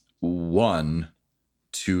 1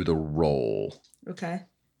 to the roll. Okay.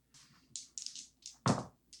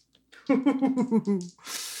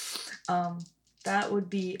 That would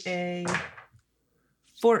be a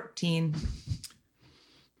 14.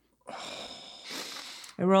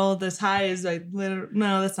 I rolled as high as I literally.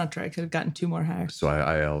 No, that's not true. I could have gotten 2 more higher. So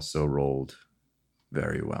I also rolled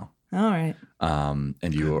very well. All right.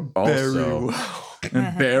 And you are also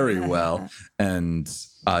very well. And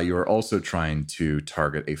you are also trying to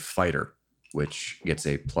target a fighter, which gets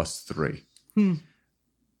a +3.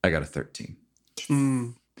 I got a 13.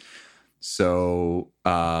 Mm. So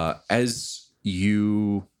as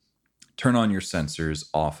you turn on your sensors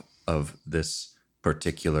off of this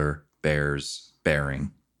particular bear's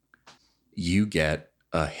bearing, you get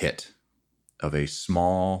a hit of a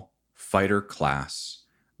small fighter class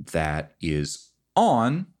that is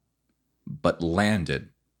on but landed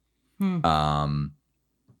on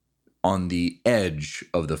the edge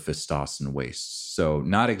of the Fistosan wastes. So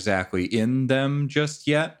not exactly in them just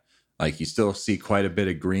yet. Like you still see quite a bit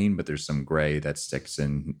of green, but there's some gray that sticks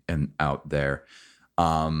in and out there.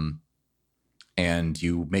 And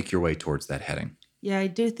you make your way towards that heading. Yeah, I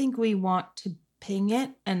do think we want to ping it,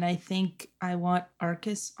 and I think I want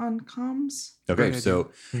Arcus on comms. Okay, Great so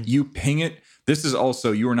you ping it. This is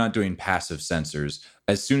also, you are not doing passive sensors.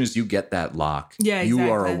 As soon as you get that lock, Yeah, you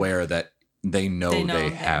are exactly. aware that they know they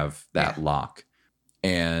him. have that Yeah. lock.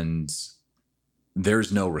 And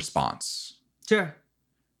there's no response. Sure.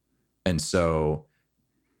 And so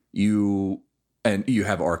you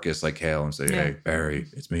have Arcus like hail and say, Yeah. "Hey, Barry,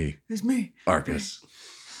 it's me, It's me. Arcus,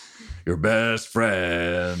 your best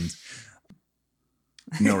friend."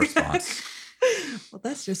 No response. Well,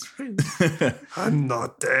 that's just rude. I'm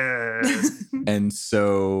not dead. And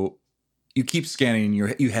so you keep scanning.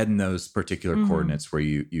 You head in those particular Mhm. coordinates where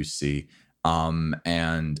you see,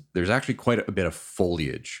 and there's actually quite a bit of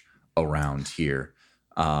foliage around here.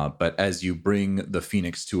 But as you bring the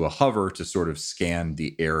Phoenix to a hover to sort of scan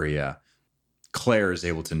the area, Claire is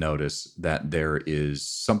able to notice that there is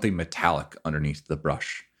something metallic underneath the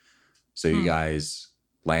brush. So you guys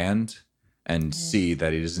land and see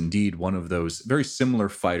that it is indeed one of those very similar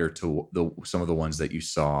fighter to some of the ones that you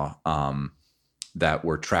saw that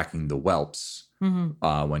were tracking the whelps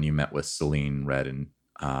when you met with Celine, Red, and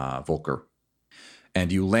Volker.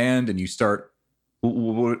 And you land and you start.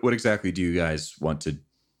 What exactly do you guys want to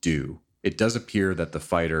do? It does appear that the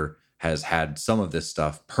fighter has had some of this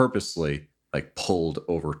stuff purposely like pulled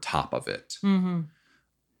over top of it.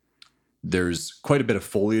 There's quite a bit of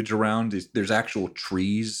foliage around. There's actual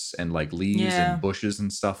trees and like leaves Yeah. and bushes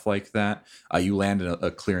and stuff like that. You land in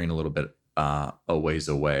a clearing a little bit a ways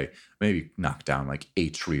away, maybe knock down like a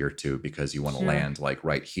tree or two because you want to Sure. land like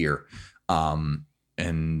right here.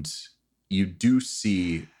 And you do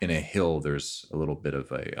see in a hill, there's a little bit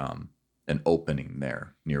of an opening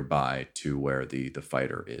there nearby to where the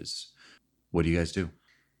fighter is. What do you guys do?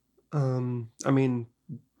 I mean,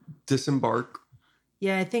 disembark.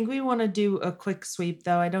 Yeah, I think we want to do a quick sweep,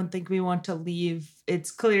 though. I don't think we want to leave. It's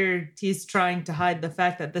clear he's trying to hide the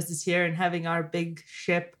fact that this is here, and having our big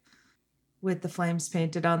ship with the flames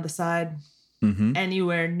painted on the side Mm-hmm.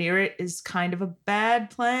 anywhere near it is kind of a bad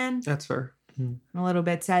plan. That's fair. I'm a little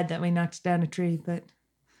bit sad that we knocked down a tree, but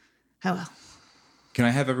oh well. Can I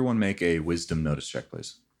have everyone make a wisdom notice check,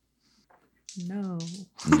 please? No.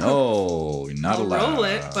 No, you're not I'll allowed. roll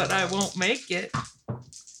it, but I won't make it.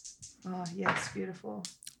 Oh, yes, beautiful.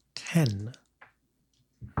 10.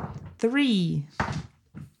 3.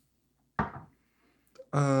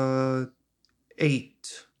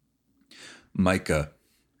 8. Micah,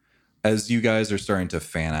 as you guys are starting to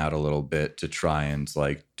fan out a little bit to try and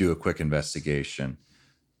like do a quick investigation,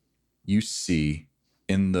 you see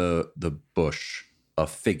in the bush a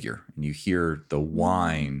figure, and you hear the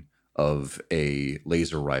whine of a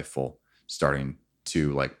laser rifle starting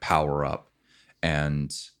to like power up.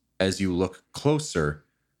 And as you look closer,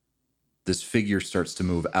 this figure starts to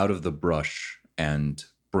move out of the brush and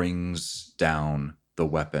brings down the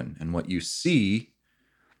weapon. And what you see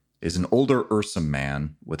is an older Ursa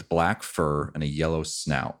man with black fur and a yellow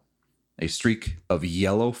snout. A streak of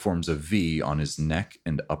yellow forms a V on his neck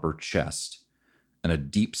and upper chest, and a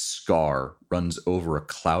deep scar runs over a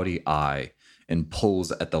cloudy eye and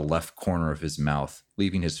pulls at the left corner of his mouth,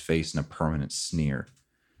 leaving his face in a permanent sneer.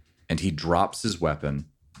 And he drops his weapon,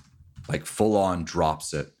 like full on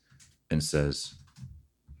drops it, and says,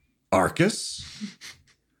 "Arcus?"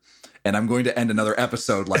 and I'm going to end another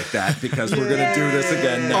episode like that because we're going to do this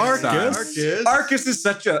again next time. Arcus is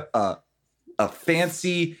such a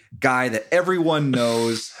fancy guy that everyone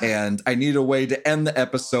knows, and I need a way to end the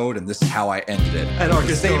episode, and this is how I ended it. And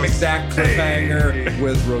Arcus same goes, exact cliffhanger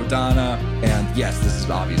with Rodana, and yes, this is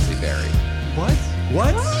obviously Barry. What?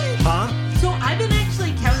 What? Huh? So I've been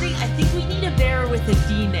actually counting. I think we need a bear with a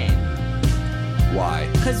D name. Why?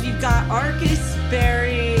 Because we've got Arcus,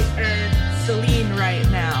 Barry, and Celine right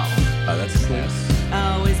now. Oh, that's a S.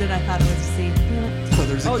 Oh, is it? I thought it was a C. So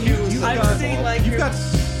there's a Q. I'm saying like You've got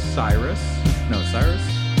Cyrus. No, Cyrus?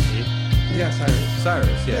 Yeah, Cyrus.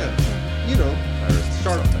 Cyrus, yeah. You know.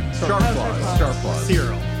 Sharp Sharpclaws.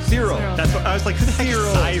 Cyril. That's what I was like. Who the heck is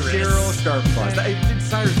Cyrus? Cyril Sharpclaws.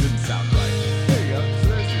 Cyrus didn't sound right. There you go. So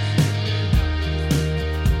there's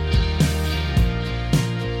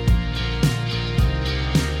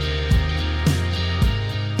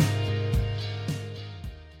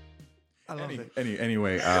I love it.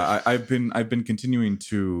 Anyway, I've been continuing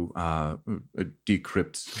to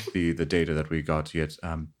decrypt the data that we got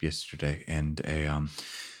yesterday, and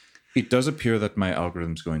it does appear that my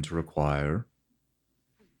algorithm's going to require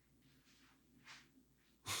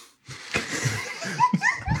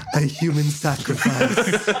A human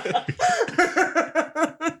sacrifice.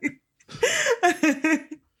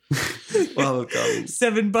 Welcome.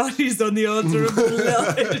 7 bodies on the altar of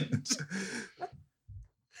blood.